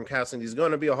 Rob Gronkowski is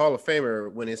going to be a Hall of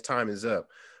Famer when his time is up.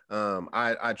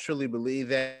 I truly believe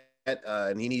that,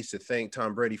 and he needs to thank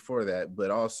Tom Brady for that, but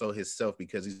also himself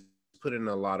because he's put in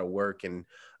a lot of work, and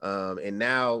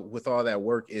now with all that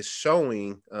work is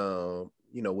showing,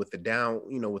 with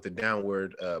the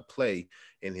downward play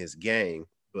in his game.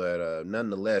 But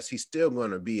nonetheless, he's still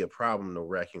going to be a problem to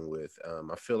reckon with.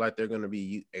 I feel like they're going to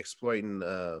be exploiting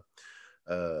the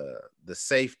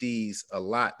safeties a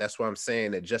lot. That's why I'm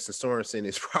saying that Justin Sorensen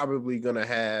is probably going to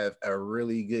have a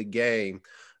really good game,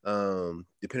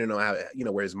 depending on how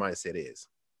where his mindset is.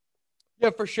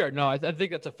 Yeah, for sure. No, I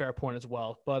think that's a fair point as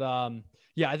well. But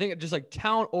yeah, I think just like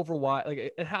talent over wide,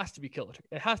 like it has to be killer.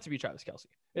 It has to be Travis Kelce.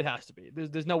 It has to be.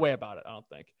 There's no way about it, I don't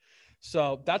think.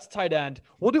 So that's tight end.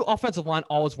 We'll do offensive line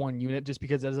all as one unit just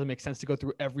because it doesn't make sense to go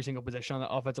through every single position on the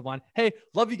offensive line. Hey,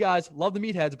 love you guys. Love the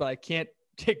meatheads, but I can't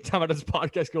take time out of this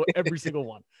podcast, go every single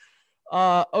one.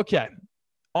 Okay.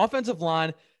 Offensive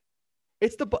line.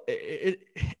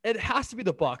 It has to be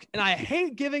the Bucs. And I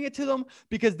hate giving it to them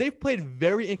because they've played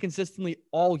very inconsistently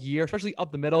all year, especially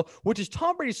up the middle, which is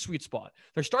Tom Brady's sweet spot.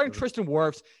 They're starting Tristan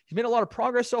Wirfs. He's made a lot of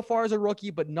progress so far as a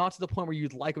rookie, but not to the point where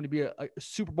you'd like him to be a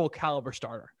Super Bowl caliber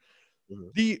starter.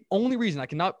 The only reason, I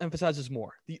cannot emphasize this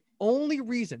more, the only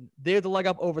reason they have the leg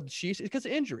up over the Chiefs is because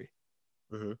of injury.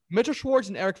 Mitchell Schwartz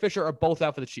and Eric Fisher are both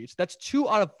out for the Chiefs. That's 2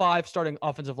 out of 5 starting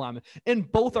offensive linemen,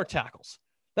 and both are tackles.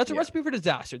 That's a recipe for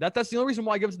disaster. That's the only reason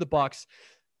why I give it to the Bucs.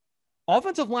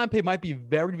 Offensive line play might be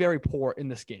very, very poor in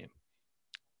this game.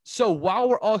 So while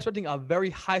we're all expecting a very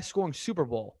high-scoring Super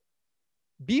Bowl,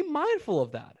 be mindful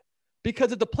of that.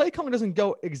 Because if the play calling doesn't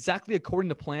go exactly according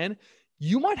to plan,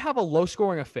 you might have a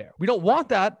low-scoring affair. We don't want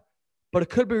that, but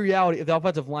it could be reality if the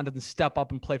offensive line doesn't step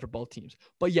up and play for both teams.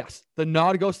 But yes, the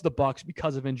nod goes to the Bucs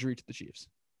because of injury to the Chiefs.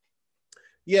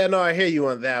 Yeah, no, I hear you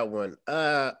on that one.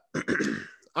 I'm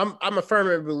a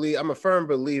firm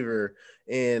believer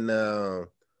in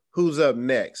who's up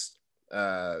next,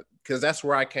 because that's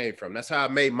where I came from. That's how I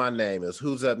made my name, is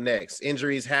who's up next.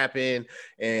 Injuries happen,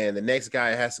 and the next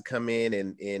guy has to come in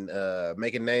and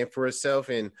make a name for himself.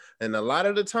 And a lot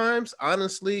of the times,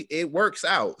 honestly, it works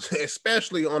out,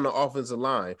 especially on the offensive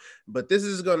line. But this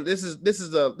is a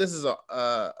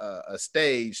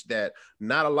stage that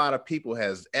not a lot of people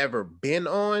has ever been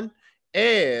on,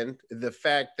 and the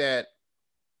fact that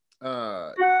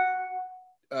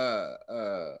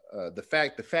the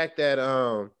fact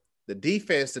that the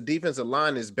defensive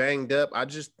line is banged up.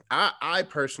 I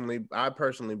personally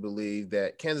believe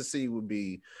that Kansas City would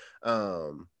be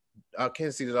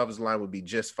Kansas City's offensive line would be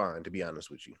just fine, to be honest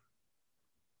with you.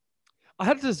 I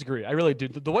have to disagree. I really do.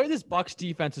 The way this Bucs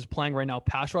defense is playing right now,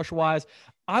 pass rush wise,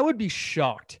 I would be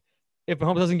shocked if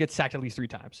Mahomes doesn't get sacked at least 3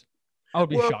 times. I would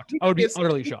be shocked. I would be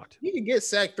utterly shocked. He can get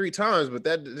sacked 3 times, but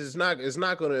that is not. It's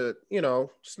not going to.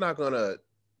 It's not going to.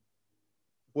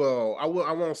 Well, I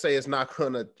won't say it's not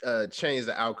going to change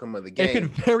the outcome of the game. It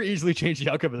could very easily change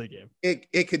the outcome of the game.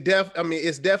 It could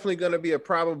it's definitely going to be a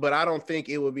problem, but I don't think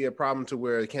it would be a problem to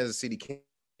where Kansas City can't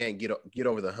get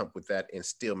over the hump with that and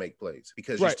still make plays,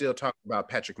 because you're still talking about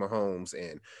Patrick Mahomes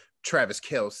and Travis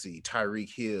Kelce,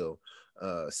 Tyreek Hill,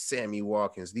 Sammy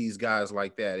Watkins, these guys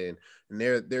like that, and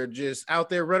they're just out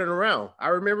there running around. I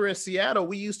remember in Seattle,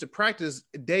 we used to practice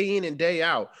day in and day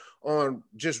out on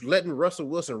just letting Russell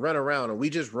Wilson run around, and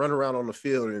we just run around on the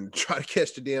field and try to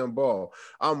catch the damn ball.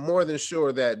 I'm more than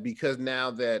sure that because now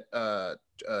that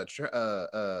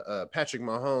Patrick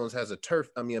Mahomes has a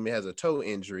toe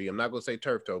injury. I'm not going to say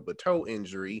turf toe, but toe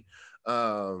injury.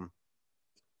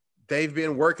 They've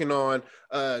been working on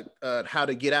how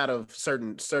to get out of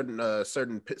certain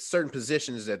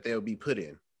positions that they'll be put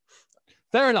in.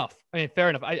 Fair enough.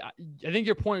 Fair enough. I think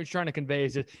your point you're trying to convey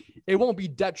is that it won't be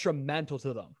detrimental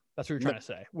to them. That's what you're trying to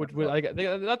say.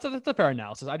 That's a fair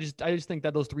analysis. I just think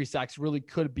that those 3 sacks really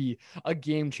could be a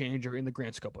game changer in the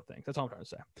grand scope of things. That's all I'm trying to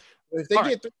say. If they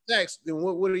get 3 sacks, then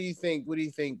what do you think? What do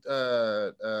you think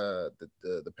the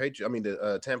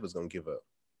Tampa's going to give up?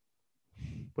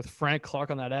 With Frank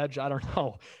Clark on that edge, I don't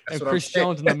know. And Chris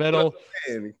Jones in the middle.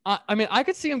 I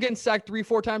could see him getting sacked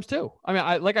 3-4 times too.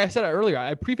 Like I said earlier,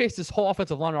 I prefaced this whole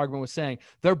offensive line argument with saying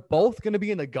they're both going to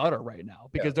be in the gutter right now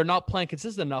because they're not playing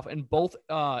consistent enough. And both,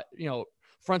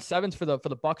 front sevens for the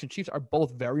Bucs and Chiefs are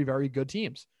both very, very good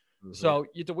teams. Mm-hmm. So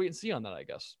you have to wait and see on that, I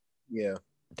guess. Yeah.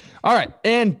 All right.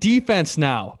 And defense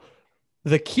now.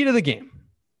 The key to the game.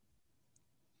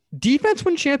 Defense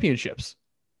win championships.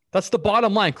 That's the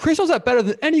bottom line. Chris knows that better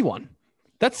than anyone.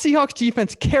 That Seahawks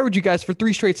defense carried you guys for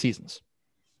 3 straight seasons.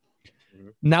 Mm-hmm.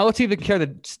 Now let's see if they can carry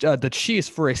the Chiefs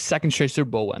for a 2nd straight Super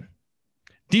Bowl win.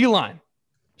 D-line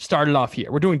started off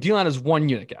here. We're doing D-line as 1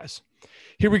 unit, guys.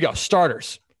 Here we go.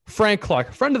 Starters. Frank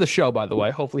Clark, friend of the show, by the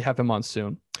way. Hopefully have him on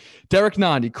soon. Derek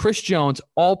Nandi, Chris Jones,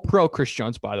 all-pro Chris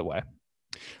Jones, by the way.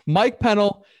 Mike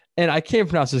Pennell, and I can't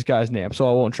pronounce this guy's name, so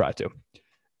I won't try to.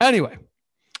 Anyway,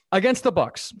 against the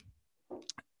Bucs.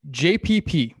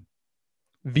 JPP,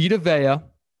 Vita Vea,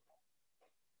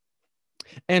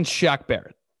 and Shaq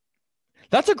Barrett.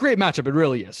 That's a great matchup. It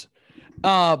really is.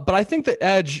 But I think the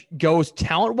edge goes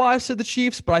talent-wise to the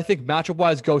Chiefs, but I think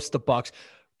matchup-wise goes to the Bucs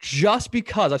just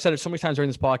because, I've said it so many times during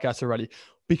this podcast already,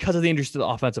 because of the injuries to the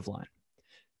offensive line.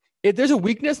 If there's a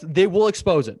weakness, they will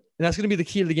expose it. And that's going to be the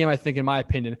key to the game, I think, in my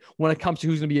opinion, when it comes to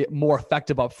who's going to be more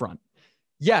effective up front.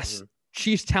 Yes,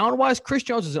 Chiefs talent-wise, Chris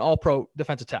Jones is an all-pro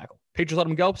defensive tackle. Patriots let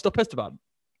him go, still pissed about him.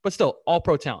 But still,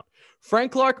 all-pro talent.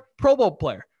 Frank Clark, Pro Bowl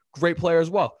player. Great player as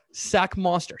well. Sack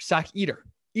monster, sack eater.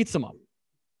 Eats them up.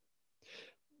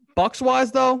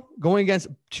 Bucs-wise, though, going against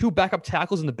 2 backup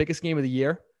tackles in the biggest game of the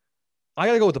year, I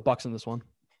got to go with the Bucs in this one.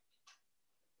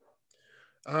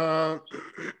 I'm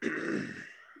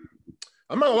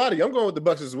not gonna lie to you. I'm going with the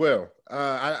Bucs as well.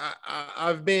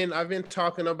 I've been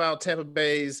talking about Tampa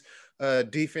Bay's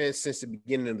defense since the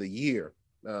beginning of the year.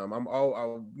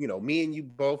 Me and you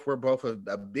both were both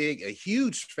a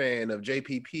huge fan of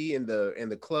JPP in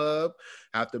the club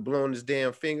after blowing his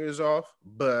damn fingers off.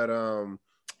 But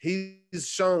he's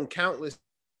shown countless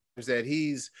times that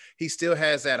he still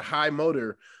has that high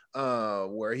motor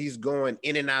where he's going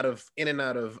in and out of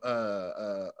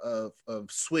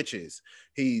switches.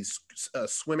 He's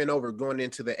swimming over, going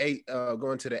to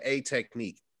the A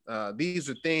technique. These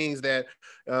are things that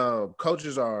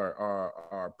coaches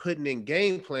are putting in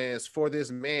game plans for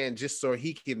this man, just so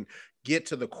he can get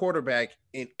to the quarterback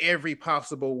in every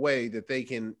possible way that they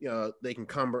can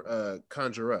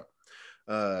conjure up.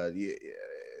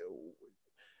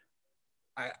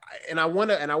 I want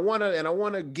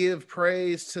to give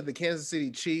praise to the Kansas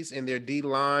City Chiefs and their D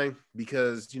line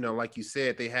because, like you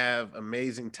said, they have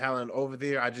amazing talent over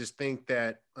there. I just think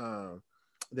that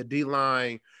the D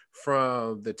line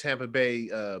from the Tampa Bay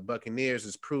Buccaneers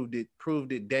has proved it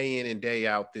day in and day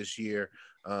out this year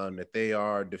that they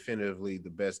are definitively the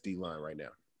best D line right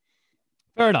now.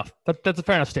 Fair enough. That's a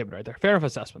fair enough statement right there. Fair enough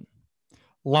assessment.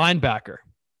 Linebacker.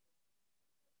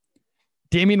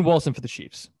 Damian Wilson for the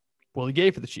Chiefs. Willie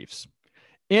Gay for the Chiefs.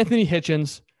 Anthony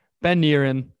Hitchens, Ben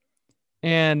Neeren,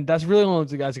 and that's really only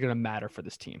the guys that are going to matter for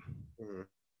this team. Mm-hmm.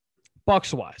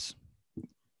 Bucks wise,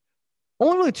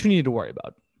 only really two need to worry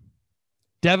about.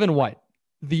 Devin White,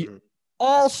 the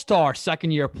all-star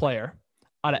second-year player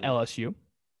out of LSU.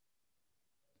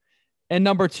 And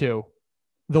number two,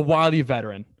 the wily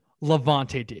veteran,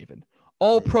 Levante David.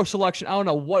 All-pro selection. I don't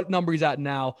know what number he's at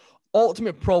now.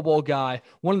 Ultimate Pro Bowl guy.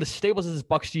 One of the staples of this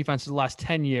Bucs defense in the last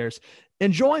 10 years.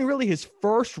 Enjoying really his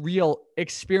first real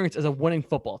experience as a winning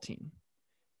football team.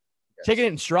 Yes. Taking it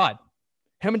in stride.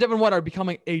 Him and Devin White are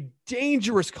becoming a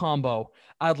dangerous combo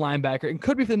at linebacker and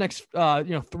could be for the next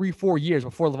 3-4 years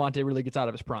before Levante really gets out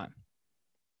of his prime.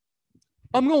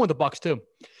 I'm going with the Bucs too.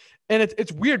 And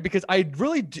it's weird because I'm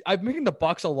making the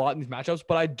Bucs a lot in these matchups,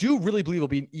 but I do really believe it'll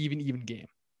be an even game.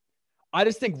 I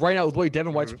just think right now with the way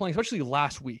Devin White's playing, especially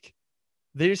last week,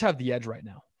 they just have the edge right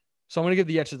now. So I'm going to give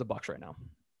the edge to the Bucs right now.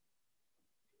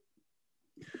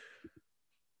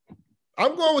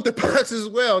 I'm going with the Bucs as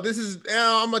well.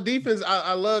 I'm a defense.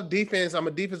 I love defense. I'm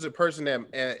a defensive person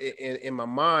in my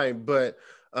mind, but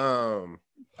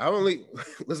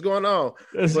what's going on?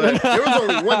 But there was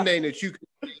only one name that you could.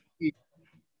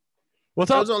 What's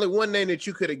up? There was only one name that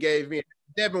you could have gave me.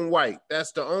 Devin White.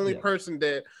 That's the only person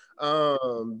that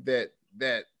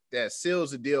that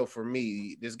seals the deal for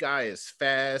me. This guy is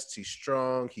fast. He's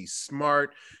strong. He's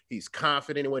smart. He's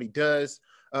confident in what he does.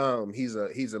 He's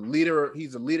a leader.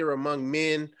 He's a leader among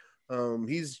men.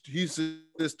 He's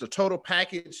just the total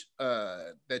package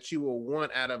that you will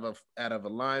want out of a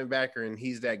linebacker, and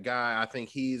he's that guy. I think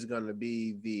he's going to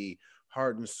be the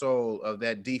heart and soul of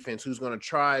that defense, who's going to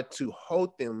try to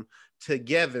hold them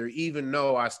together, even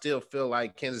though I still feel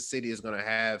like Kansas City is going to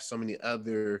have so many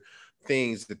other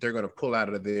things that they're going to pull out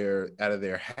of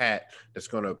their hat that's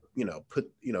going to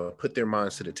put their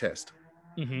minds to the test.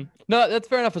 Mm-hmm. No, that's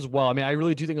fair enough as well. I mean, I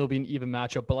really do think it'll be an even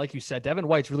matchup, but like you said, Devin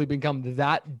White's really become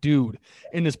that dude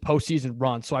in this postseason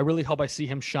run. So I really hope I see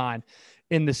him shine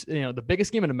in this, the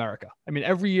biggest game in America. I mean,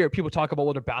 every year people talk about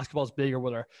whether basketball is big or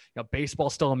whether baseball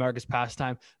is still America's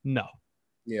pastime. No.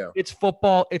 Yeah. It's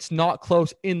football. It's not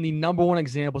close. In the number one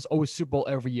example is always Super Bowl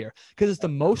every year because it's the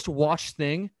most watched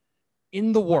thing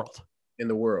in the world. In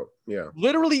the world. Yeah.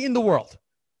 Literally in the world.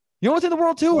 You know what's in the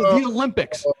world too? The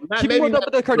Olympics. Keeping up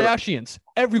with the Kardashians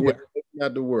everywhere.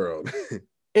 Not the world.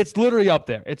 It's literally up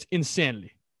there. It's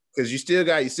insanity. Because you still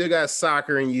got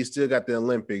soccer and you still got the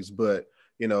Olympics, but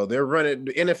they're running.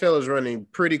 The NFL is running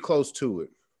pretty close to it.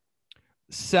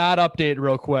 Sad update,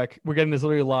 real quick. We're getting this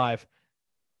literally live.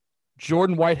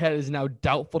 Jordan Whitehead is now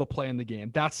doubtful to play in the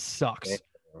game. That sucks.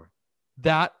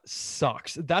 That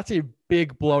sucks. That's a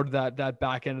big blow to that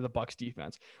back end of the Bucs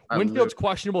defense. Winfield's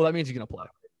questionable. That means he's going to play.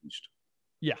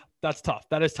 Yeah, that's tough.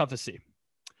 That is tough to see.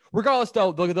 Regardless,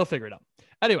 though, they'll figure it out.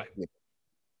 Anyway,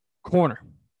 corner.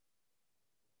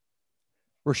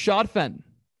 Rashad Fenton,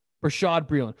 Rashad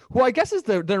Breeland, who I guess is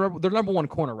their number one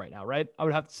corner right now, right? I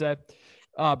would have to say.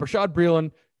 Rashad Breeland,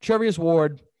 Trevius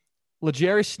Ward,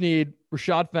 L'Jarius Sneed,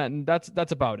 Rashad Fenton.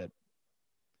 That's about it.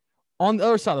 On the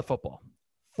other side of the football,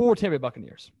 for Tampa Bay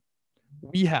Buccaneers,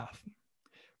 we have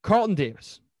Carlton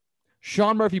Davis,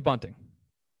 Sean Murphy-Bunting,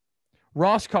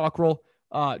 Ross Cockrell,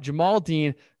 Jamal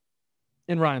Dean,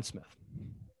 and Ryan Smith.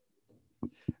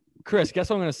 Chris, guess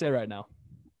what I'm going to say right now?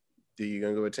 You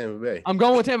going to go with Tampa Bay? I'm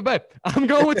going with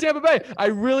Tampa Bay. I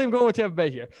really am going with Tampa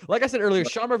Bay here. Like I said earlier,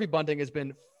 Sean Murphy-Bunting has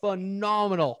been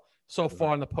phenomenal so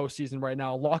far in the postseason right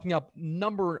now, locking up a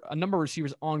number of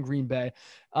receivers on Green Bay,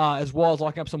 as well as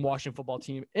locking up some Washington football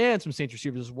team and some Saints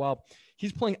receivers as well.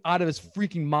 He's playing out of his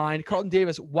freaking mind. Carlton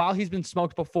Davis, while he's been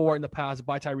smoked before in the past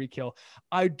by Tyreek Hill,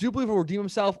 I do believe he'll redeem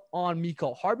himself on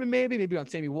Mecole Hardman, maybe on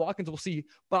Sammy Watkins. We'll see,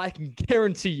 but I can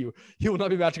guarantee you he will not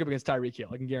be matching up against Tyreek Hill.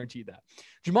 I can guarantee that.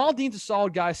 Jamal Dean's a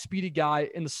solid guy, speedy guy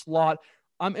in the slot.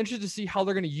 I'm interested to see how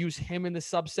they're going to use him in the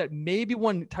subset. Maybe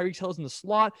when Tyreek Hill's in the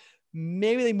slot,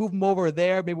 maybe they move him over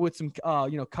there, maybe with some,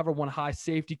 cover one high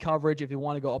safety coverage if they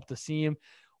want to go up the seam.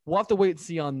 We'll have to wait and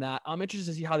see on that. I'm interested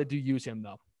to see how they do use him,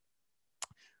 though.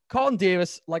 Carlton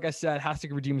Davis, like I said, has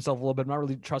to redeem himself a little bit. I'm not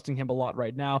really trusting him a lot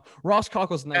right now. Ross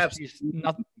Cockrell's a nice piece.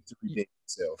 Nothing to redeem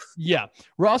himself. Yeah.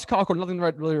 Ross Cockrell, nothing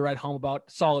really to write home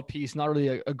about. Solid piece. Not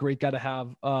really a great guy to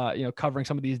have, covering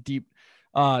some of these deep,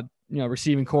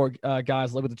 receiving core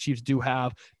guys like what the Chiefs do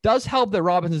have. Does help that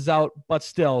Robinson's out, but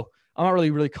still, I'm not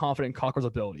really confident in Cockrell's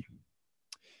ability.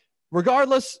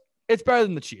 Regardless, it's better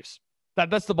than the Chiefs.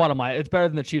 That's the bottom line. It's better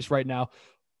than the Chiefs right now.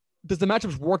 Does the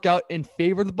matchups work out in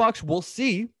favor of the Bucs? We'll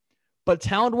see. But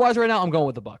talent-wise, right now, I'm going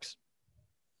with the Bucs.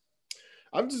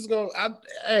 I'm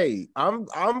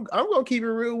gonna keep it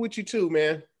real with you too,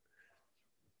 man.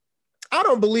 I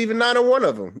don't believe in neither one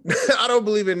of them. I don't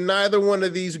believe in neither one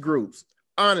of these groups,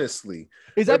 honestly.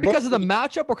 Is that because of the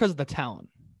matchup or because of the talent?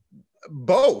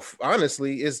 Both,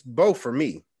 honestly, it's both for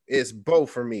me. It's both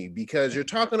for me because you're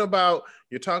talking about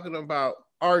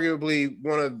arguably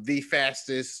one of the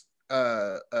fastest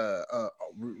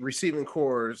receiving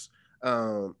cores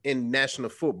in national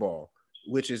football,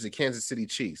 which is the Kansas City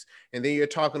Chiefs. And then you're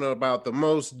talking about the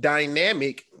most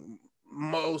dynamic,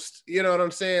 you know what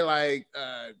I'm saying? Like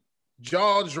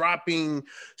jaw-dropping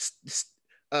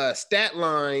stat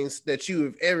lines that you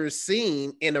have ever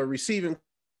seen in a receiving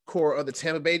core of the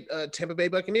Tampa Bay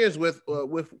Buccaneers with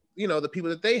the people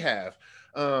that they have.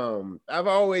 I've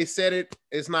always said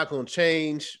it's not going to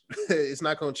change. It's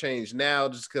not going to change now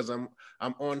just because I'm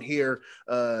on here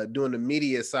doing the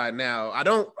media side now. I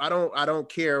don't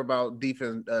care about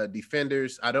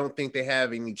defenders. I don't think they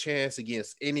have any chance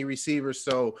against any receivers.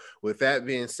 So with that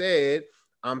being said,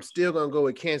 I'm still going to go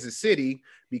with Kansas City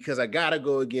because I got to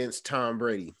go against Tom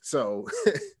Brady. So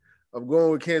I'm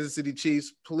going with Kansas City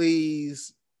Chiefs.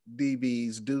 Please,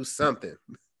 DBs, do something.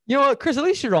 You know what, Chris? At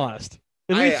least you're honest.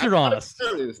 At least you're honest.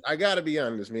 I gotta be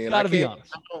honest, man. Gotta be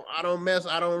honest. I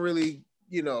don't really,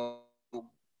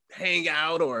 hang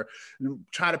out or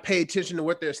try to pay attention to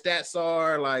what their stats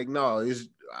are. Like, no,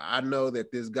 I know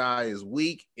that this guy is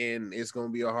weak and it's gonna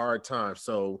be a hard time.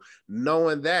 So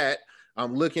knowing that,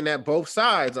 I'm looking at both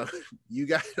sides. I'm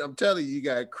telling you, you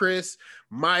got Chris,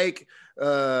 Mike,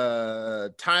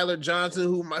 Tyler Johnson,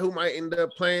 who might end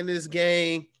up playing this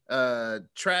game.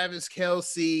 Travis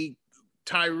Kelce,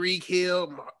 Tyreek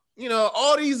Hill,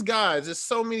 all these guys. There's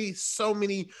so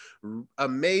many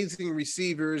amazing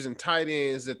receivers and tight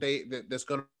ends that's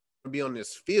going to be on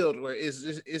this field where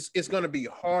it's going to be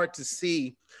hard to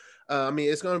see.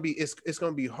 It's going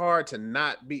to be hard to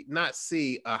not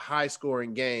see a high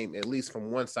scoring game, at least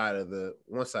from one side of the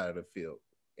field.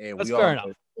 And that's we fair all enough.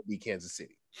 Will be Kansas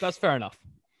City. That's fair enough.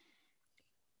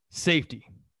 Safety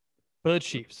for the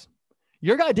Chiefs.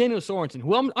 Your guy Daniel Sorensen,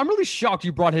 who I'm really shocked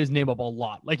you brought his name up a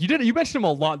lot. Like you mentioned him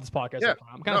a lot in this podcast. Yeah,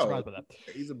 I'm kind of surprised by that.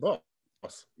 He's a boss.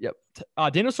 Yep.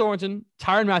 Daniel Sorensen,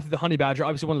 Tyrann Mathieu, the Honey Badger,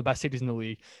 obviously one of the best safeties in the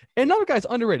league. And another guy's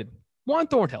underrated, Juan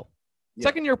Thornhill. Yeah.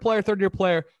 Second-year player, third-year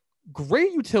player,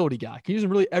 great utility guy. Can use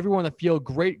him really everywhere on the field.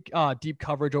 Great deep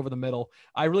coverage over the middle.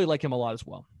 I really like him a lot as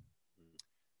well.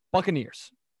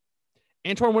 Buccaneers.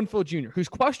 Antoine Winfield Jr., who's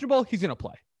questionable. He's going to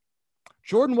play.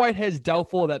 Jordan Whitehead's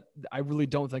doubtful. That I really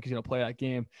don't think he's going to play that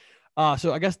game.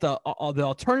 So I guess the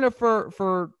alternative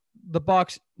for the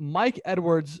Bucs, Mike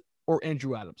Edwards or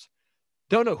Andrew Adams.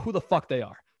 Don't know who the fuck they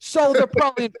are. So they're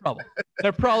probably in trouble.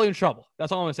 They're probably in trouble.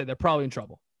 That's all I'm going to say. They're probably in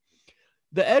trouble.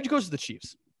 The edge goes to the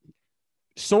Chiefs.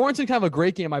 Sorensen can have a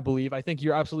great game, I believe. I think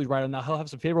you're absolutely right on that. He'll have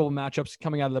some favorable matchups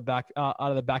coming out of the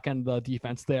back end of the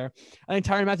defense there. I think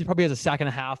Tyrann Mathieu probably has a sack and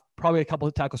a half, probably a couple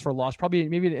of tackles for a loss, probably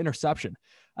maybe an interception.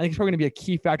 I think he's probably going to be a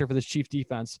key factor for this Chiefs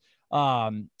defense.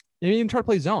 Maybe even try to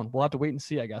play zone. We'll have to wait and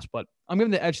see, I guess. But I'm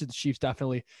giving the edge to the Chiefs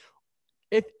definitely.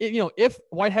 If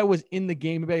Whitehead was in the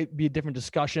game, maybe it'd be a different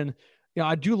discussion.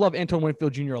 I do love Antoine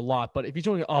Winfield Jr. a lot, but if he's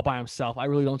doing it all by himself, I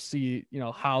really don't see,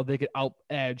 how they could out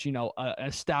edge, an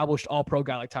established all-pro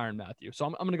guy like Tyrann Mathieu. So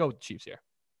I'm going to go with the Chiefs here.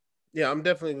 Yeah, I'm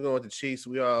definitely going with the Chiefs.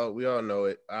 We all know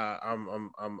it.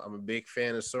 I'm a big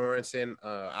fan of Sorensen.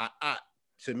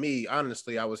 To me,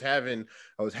 honestly, I was having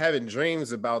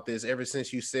dreams about this ever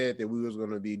since you said that we was going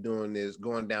to be doing this,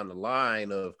 going down the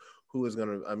line of who is going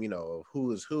to,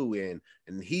 who is who. And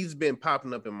he's been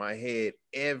popping up in my head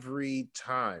every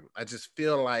time. I just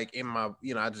feel like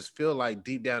I just feel like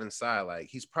deep down inside, like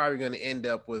he's probably going to end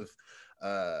up with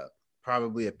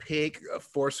probably a pick, a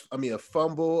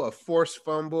fumble, a forced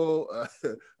fumble,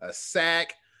 a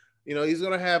sack. He's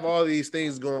going to have all these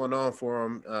things going on for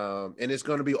him. And it's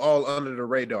going to be all under the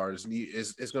radars.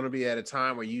 It's going to be at a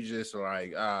time where you just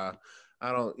like,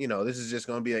 this is just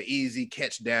going to be an easy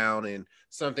catch down and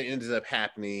something ends up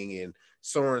happening and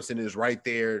Sorensen is right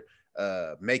there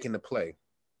making the play.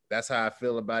 That's how I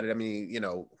feel about it. I mean,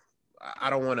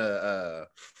 I don't want to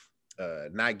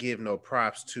not give no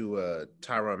props to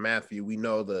Tyrann Mathieu. We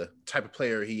know the type of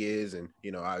player he is. And,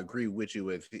 I agree with you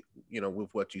with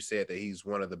what you said, that he's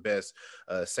one of the best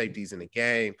safeties in the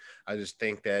game. I just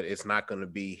think that it's not going to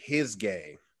be his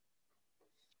game.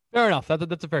 Fair enough.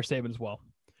 That's a fair statement as well.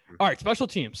 All right, special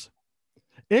teams.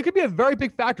 And it could be a very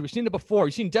big factor. We've seen it before.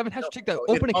 You've seen Devin Hester take that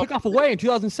opening kickoff away in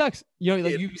 2006.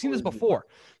 You've seen this before.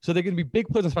 So they're going to be big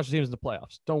plays on special teams in the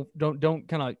playoffs. Don't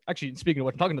kind of – actually, speaking of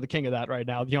what, I'm talking to the king of that right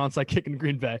now, the onside kick in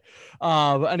Green Bay.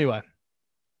 But anyway,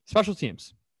 special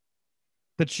teams.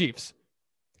 The Chiefs.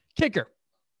 Kicker,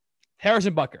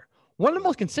 Harrison Butker. One of the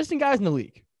most consistent guys in the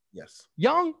league. Yes.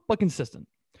 Young, but consistent.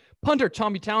 Punter,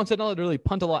 Tommy Townsend. I don't really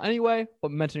punt a lot anyway,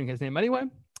 but mentioning his name anyway.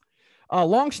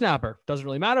 Long snapper, doesn't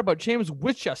really matter, but James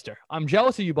Winchester. I'm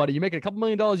jealous of you, buddy. You're making a couple $1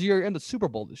 million a year in the Super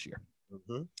Bowl this year.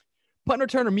 Mm-hmm. Punt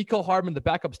returner, Mecole Hardman. The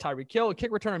backup's Tyreek Hill.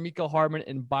 Kick returner, Mecole Hardman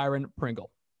and Byron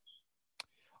Pringle.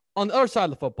 On the other side of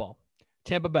the football,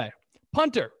 Tampa Bay.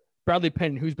 Punter, Bradley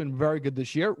Pinion, who's been very good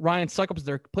this year. Ryan Suckup is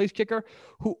their place kicker,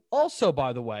 who also,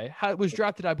 by the way, was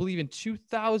drafted, I believe, in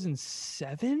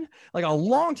 2007, like a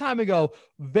long time ago.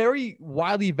 Very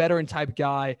wily veteran type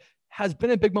guy. Has been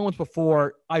in big moments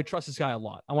before. I trust this guy a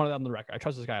lot. I want it on the record. I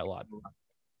trust this guy a lot.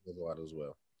 A lot as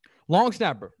well. Long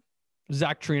snapper,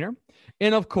 Zach Triner.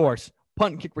 And, of course,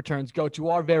 punt and kick returns go to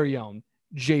our very own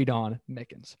Jadon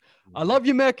Mickens. I love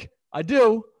you, Mick. I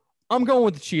do. I'm going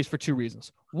with the Chiefs for 2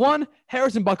 reasons. One,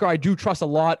 Harrison Butker, I do trust a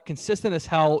lot. Consistent as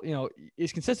hell.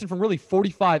 Is consistent from really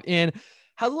 45 in.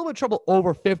 Has a little bit of trouble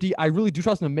over 50. I really do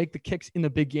trust him to make the kicks in the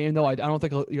big game, though. I don't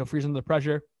think he'll freeze under the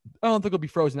pressure. I don't think he'll be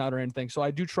frozen out or anything. So I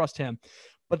do trust him.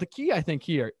 But the key, I think,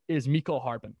 here is Mecole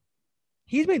Hardman.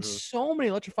 He's made so many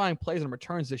electrifying plays and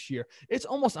returns this year. It's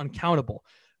almost uncountable.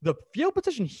 The field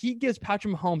position he gives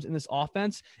Patrick Mahomes in this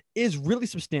offense is really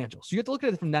substantial. So you have to look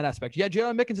at it from that aspect. Yeah,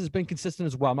 Jalen Mickens has been consistent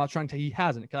as well. I'm not trying to say he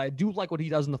hasn't, because I do like what he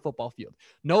does in the football field.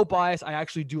 No bias. I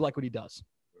actually do like what he does.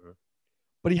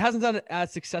 But he hasn't done it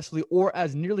as successfully or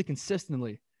as nearly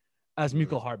consistently as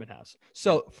Mecole Hardman has.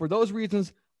 So for those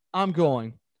reasons, I'm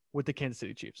going with the Kansas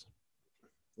City Chiefs.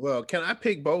 Well, can I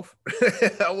pick both?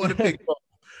 I want to pick both.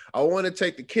 I want to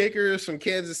take the kickers from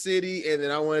Kansas City, and then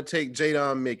I want to take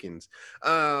Jadon Mickens.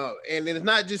 And it's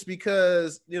not just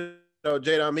because, Jadon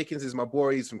Mickens is my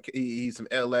boy. He's from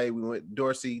LA. We went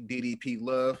Dorsey, DDP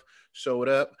Love showed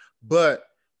up, but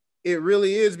it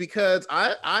really is because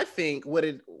I think what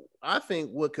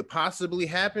could possibly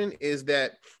happen is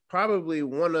that probably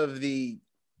one of the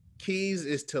keys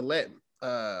is to let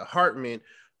Hartman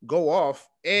go off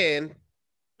and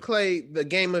play the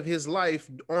game of his life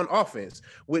on offense,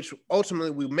 which ultimately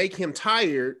will make him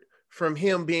tired from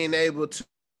him being able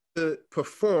to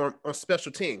perform on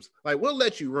special teams. Like, we'll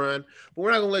let you run, but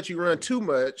we're not going to let you run too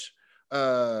much.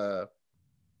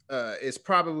 It's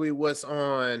probably what's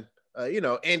on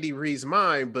Andy Reid's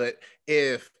mind. But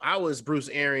if I was Bruce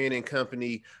Arians and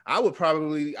company, I would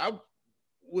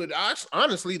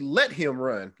honestly let him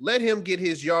run, let him get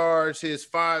his yards, his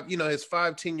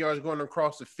 5-10 yards going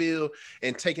across the field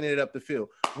and taking it up the field.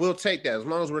 We'll take that as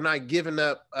long as we're not giving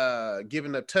up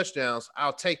touchdowns.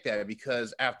 I'll take that,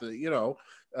 because after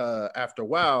a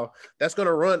while, that's going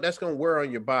to wear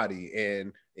on your body.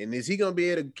 And is he going to be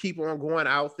able to keep on going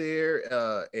out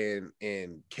there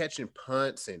and catching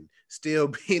punts and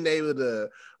still being able to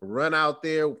run out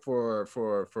there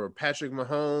for Patrick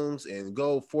Mahomes and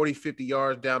go 40, 50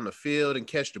 yards down the field and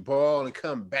catch the ball and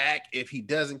come back if he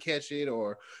doesn't catch it?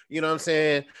 Or, you know what I'm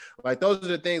saying? Like, those are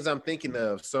the things I'm thinking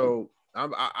of. So I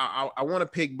want to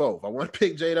pick both. I want to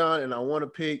pick Jadon, and I want to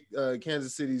pick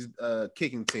Kansas City's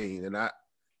kicking team. And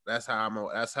that's how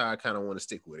I kind of want to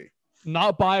stick with it.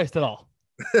 Not biased at all.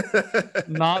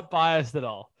 Not biased at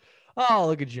all. Oh,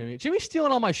 look at Jimmy. Jimmy's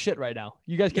stealing all my shit right now.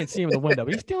 You guys can't see him in the window,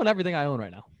 but he's stealing everything I own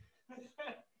right now.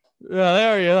 Yeah,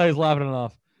 there he is. He's laughing it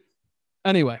off.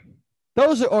 Anyway,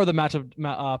 those are the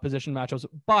position matchups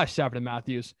by Stafford and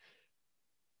Matthews.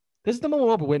 This is the moment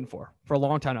we've been waiting for a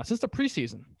long time now, since the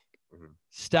preseason. Mm-hmm.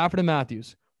 Stafford and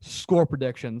Matthews score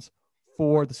predictions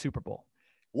for the Super Bowl.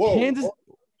 Whoa! Kansas.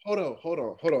 Hold on,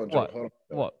 Joe. Hold on.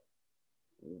 What?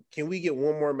 Can we get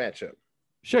one more matchup?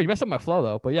 Sure, you messed up my flow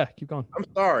though, but yeah, keep going.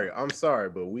 I'm sorry,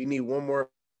 but we need one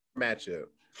more matchup.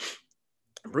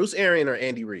 Bruce Arians or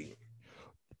Andy Reid?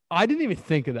 I didn't even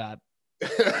think of that.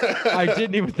 I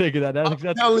didn't even think of that. I'm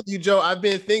telling you, Joe, I've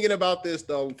been thinking about this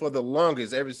though for the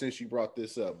longest, ever since you brought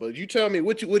this up. But you tell me,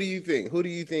 what do you think? Who do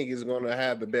you think is going to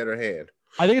have the better hand?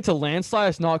 I think it's a landslide.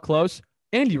 It's not close.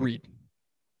 Andy Reid.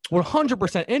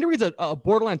 100%. Andy Reid's a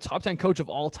borderline top 10 coach of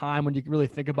all time when you really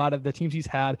think about it. The teams he's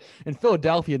had in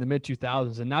Philadelphia in the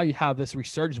mid-2000s, and now you have this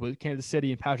resurgence with Kansas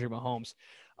City and Patrick Mahomes.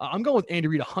 I'm going with Andy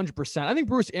Reid 100%. I think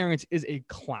Bruce Arians is a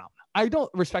clown. I don't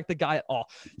respect the guy at all.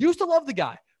 Used to love the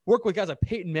guy. Work with guys like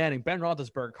Peyton Manning, Ben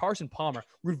Roethlisberger, Carson Palmer,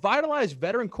 revitalized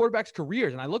veteran quarterbacks'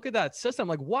 careers. And I look at that system, I'm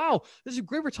like, wow, this is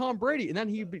great for Tom Brady. And then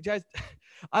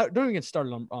I don't even get started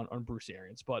on Bruce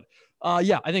Arians. But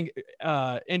yeah, I think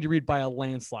Andy Reid by a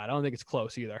landslide. I don't think it's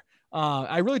close either.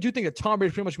 I really do think that Tom Brady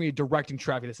is pretty much going to be directing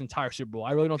traffic this entire Super Bowl.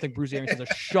 I really don't think Bruce Arians has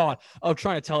a shot of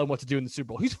trying to tell him what to do in the Super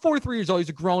Bowl. He's 43 years old. He's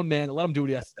a grown man. Let him do what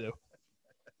he has to do.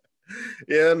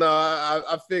 Yeah, no,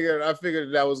 I figured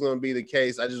that was going to be the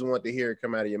case. I just wanted to hear it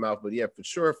come out of your mouth. But yeah, for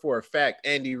sure, for a fact,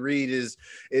 Andy Reid is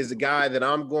the guy that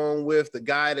I'm going with. The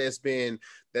guy that's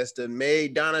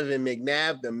made Donovan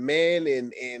McNabb the man,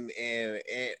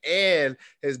 and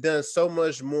has done so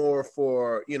much more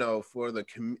for the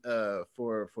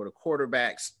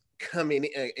quarterbacks coming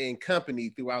in company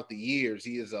throughout the years.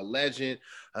 He is a legend,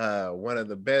 one of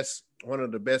the best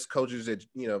coaches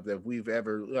that we've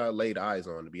ever laid eyes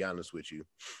on, to be honest with you.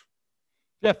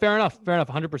 Yeah, fair enough.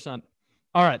 100%.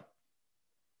 All right.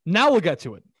 Now we'll get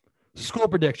to it. Score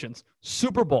predictions.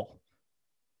 Super Bowl.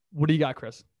 What do you got,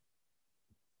 Chris?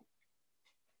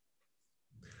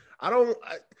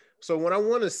 So what I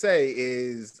want to say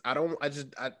is I don't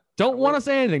want to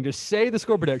say anything. Just say the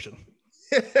score prediction.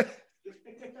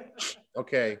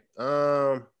 Okay.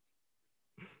 I'm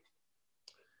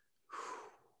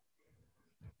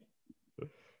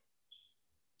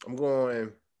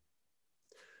going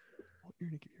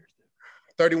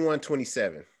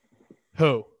 31-27.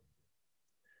 Who?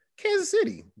 Kansas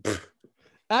City.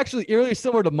 Actually, eerily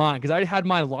similar to mine because I had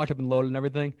mine locked up and loaded and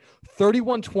everything.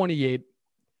 31-28.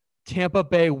 Tampa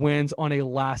Bay wins on a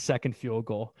last-second field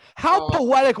goal. How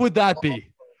poetic would that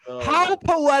be? How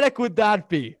poetic would that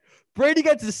be? Brady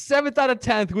gets his 7th out of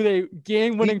 10th with a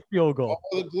game-winning field goal.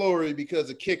 All the glory because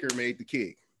the kicker made the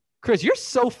kick. Chris, you're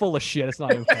so full of shit. It's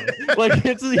not even funny.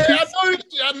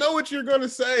 I know what you're gonna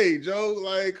say, Joe.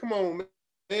 Like, come on,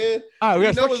 man. All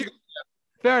right,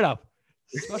 fair enough.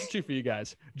 Special treat for you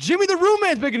guys. Jimmy the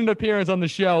Roomman's making an appearance on the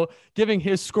show, giving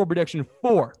his score prediction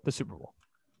for the Super Bowl.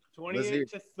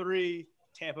 28-3,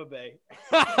 Tampa Bay.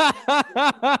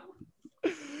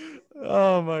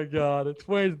 Oh my God, it's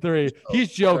 23.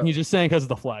 He's joking. He's just saying because of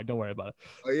the flag. Don't worry about it.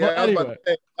 Oh, yeah, I was about to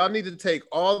say, I need to take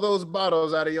all those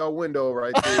bottles out of your window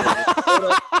right there.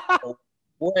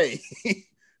 Away.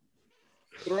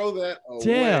 Throw that away.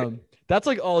 Damn, that's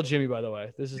like all Jimmy, by the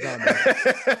way. This is not me.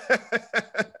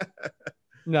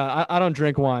 No, I don't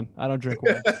drink wine.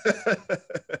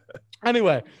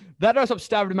 Anyway, that wraps up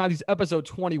Stafford and Matthews episode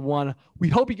 21. We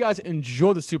hope you guys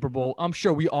enjoy the Super Bowl. I'm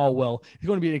sure we all will. It's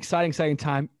going to be an exciting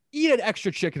time. Eat an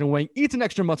extra chicken and wing. Eat an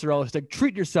extra mozzarella stick.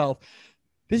 Treat yourself.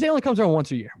 This only comes around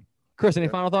once a year. Chris, any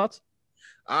final thoughts?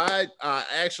 I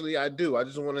do. I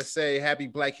just want to say happy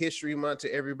Black History Month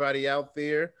to everybody out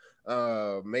there.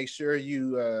 Make sure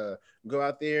you go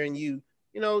out there and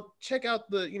check out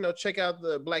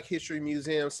the Black History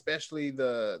Museum, especially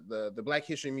the Black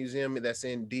History Museum that's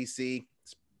in DC.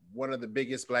 It's one of the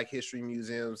biggest Black History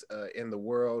museums in the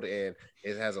world, and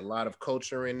it has a lot of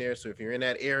culture in there. So if you're in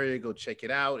that area, go check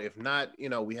it out. If not,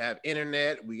 we have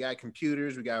internet, we got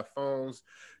computers, we got phones.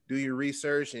 Do your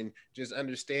research and just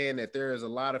understand that there is a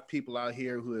lot of people out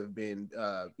here who have been,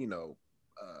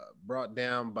 brought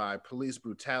down by police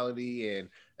brutality and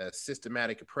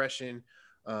systematic oppression.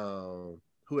 Who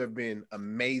have been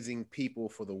amazing people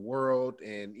for the world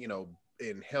and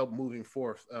help moving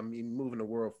the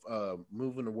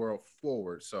world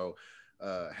forward. So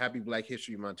happy Black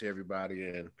History Month to everybody,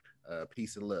 and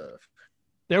peace and love.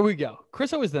 There we go.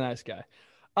 Chris always the nice guy.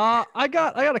 I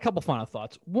got a couple final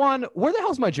thoughts. One, where the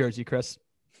hell's my jersey, Chris?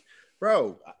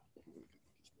 Bro.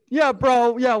 Yeah,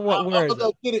 bro. Yeah, what? Where is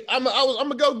it? I'm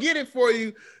gonna go get it for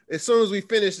you as soon as we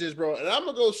finish this, bro. And I'm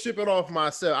gonna go ship it off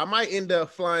myself. I might end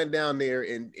up flying down there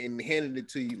and handing it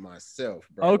to you myself,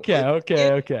 bro. Okay. Bro.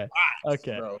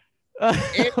 And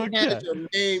it has your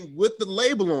name with the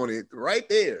label on it right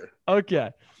there.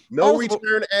 Okay. No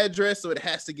return address, so it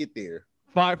has to get there.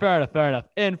 Fine, fair enough.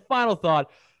 And final thought.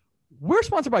 We're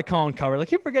sponsored by Colin Covers. I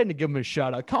keep forgetting to give him a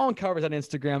shout out. Colin Covers on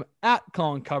Instagram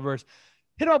 @ColinCovers.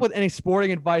 Hit him up with any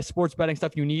sporting advice, sports betting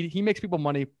stuff you need. He makes people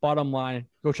money, bottom line.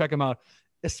 Go check him out,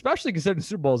 especially considering the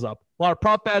Super Bowl's up. A lot of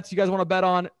prop bets you guys want to bet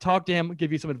on. Talk to him,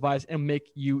 give you some advice, and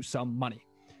make you some money.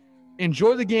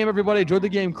 Enjoy the game, everybody. Enjoy the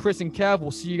game, Chris and Kev.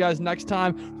 We'll see you guys next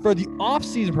time for the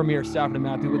off-season premiere of Stafford and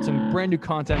Matthews with some brand new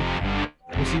content.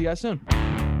 We'll see you guys soon.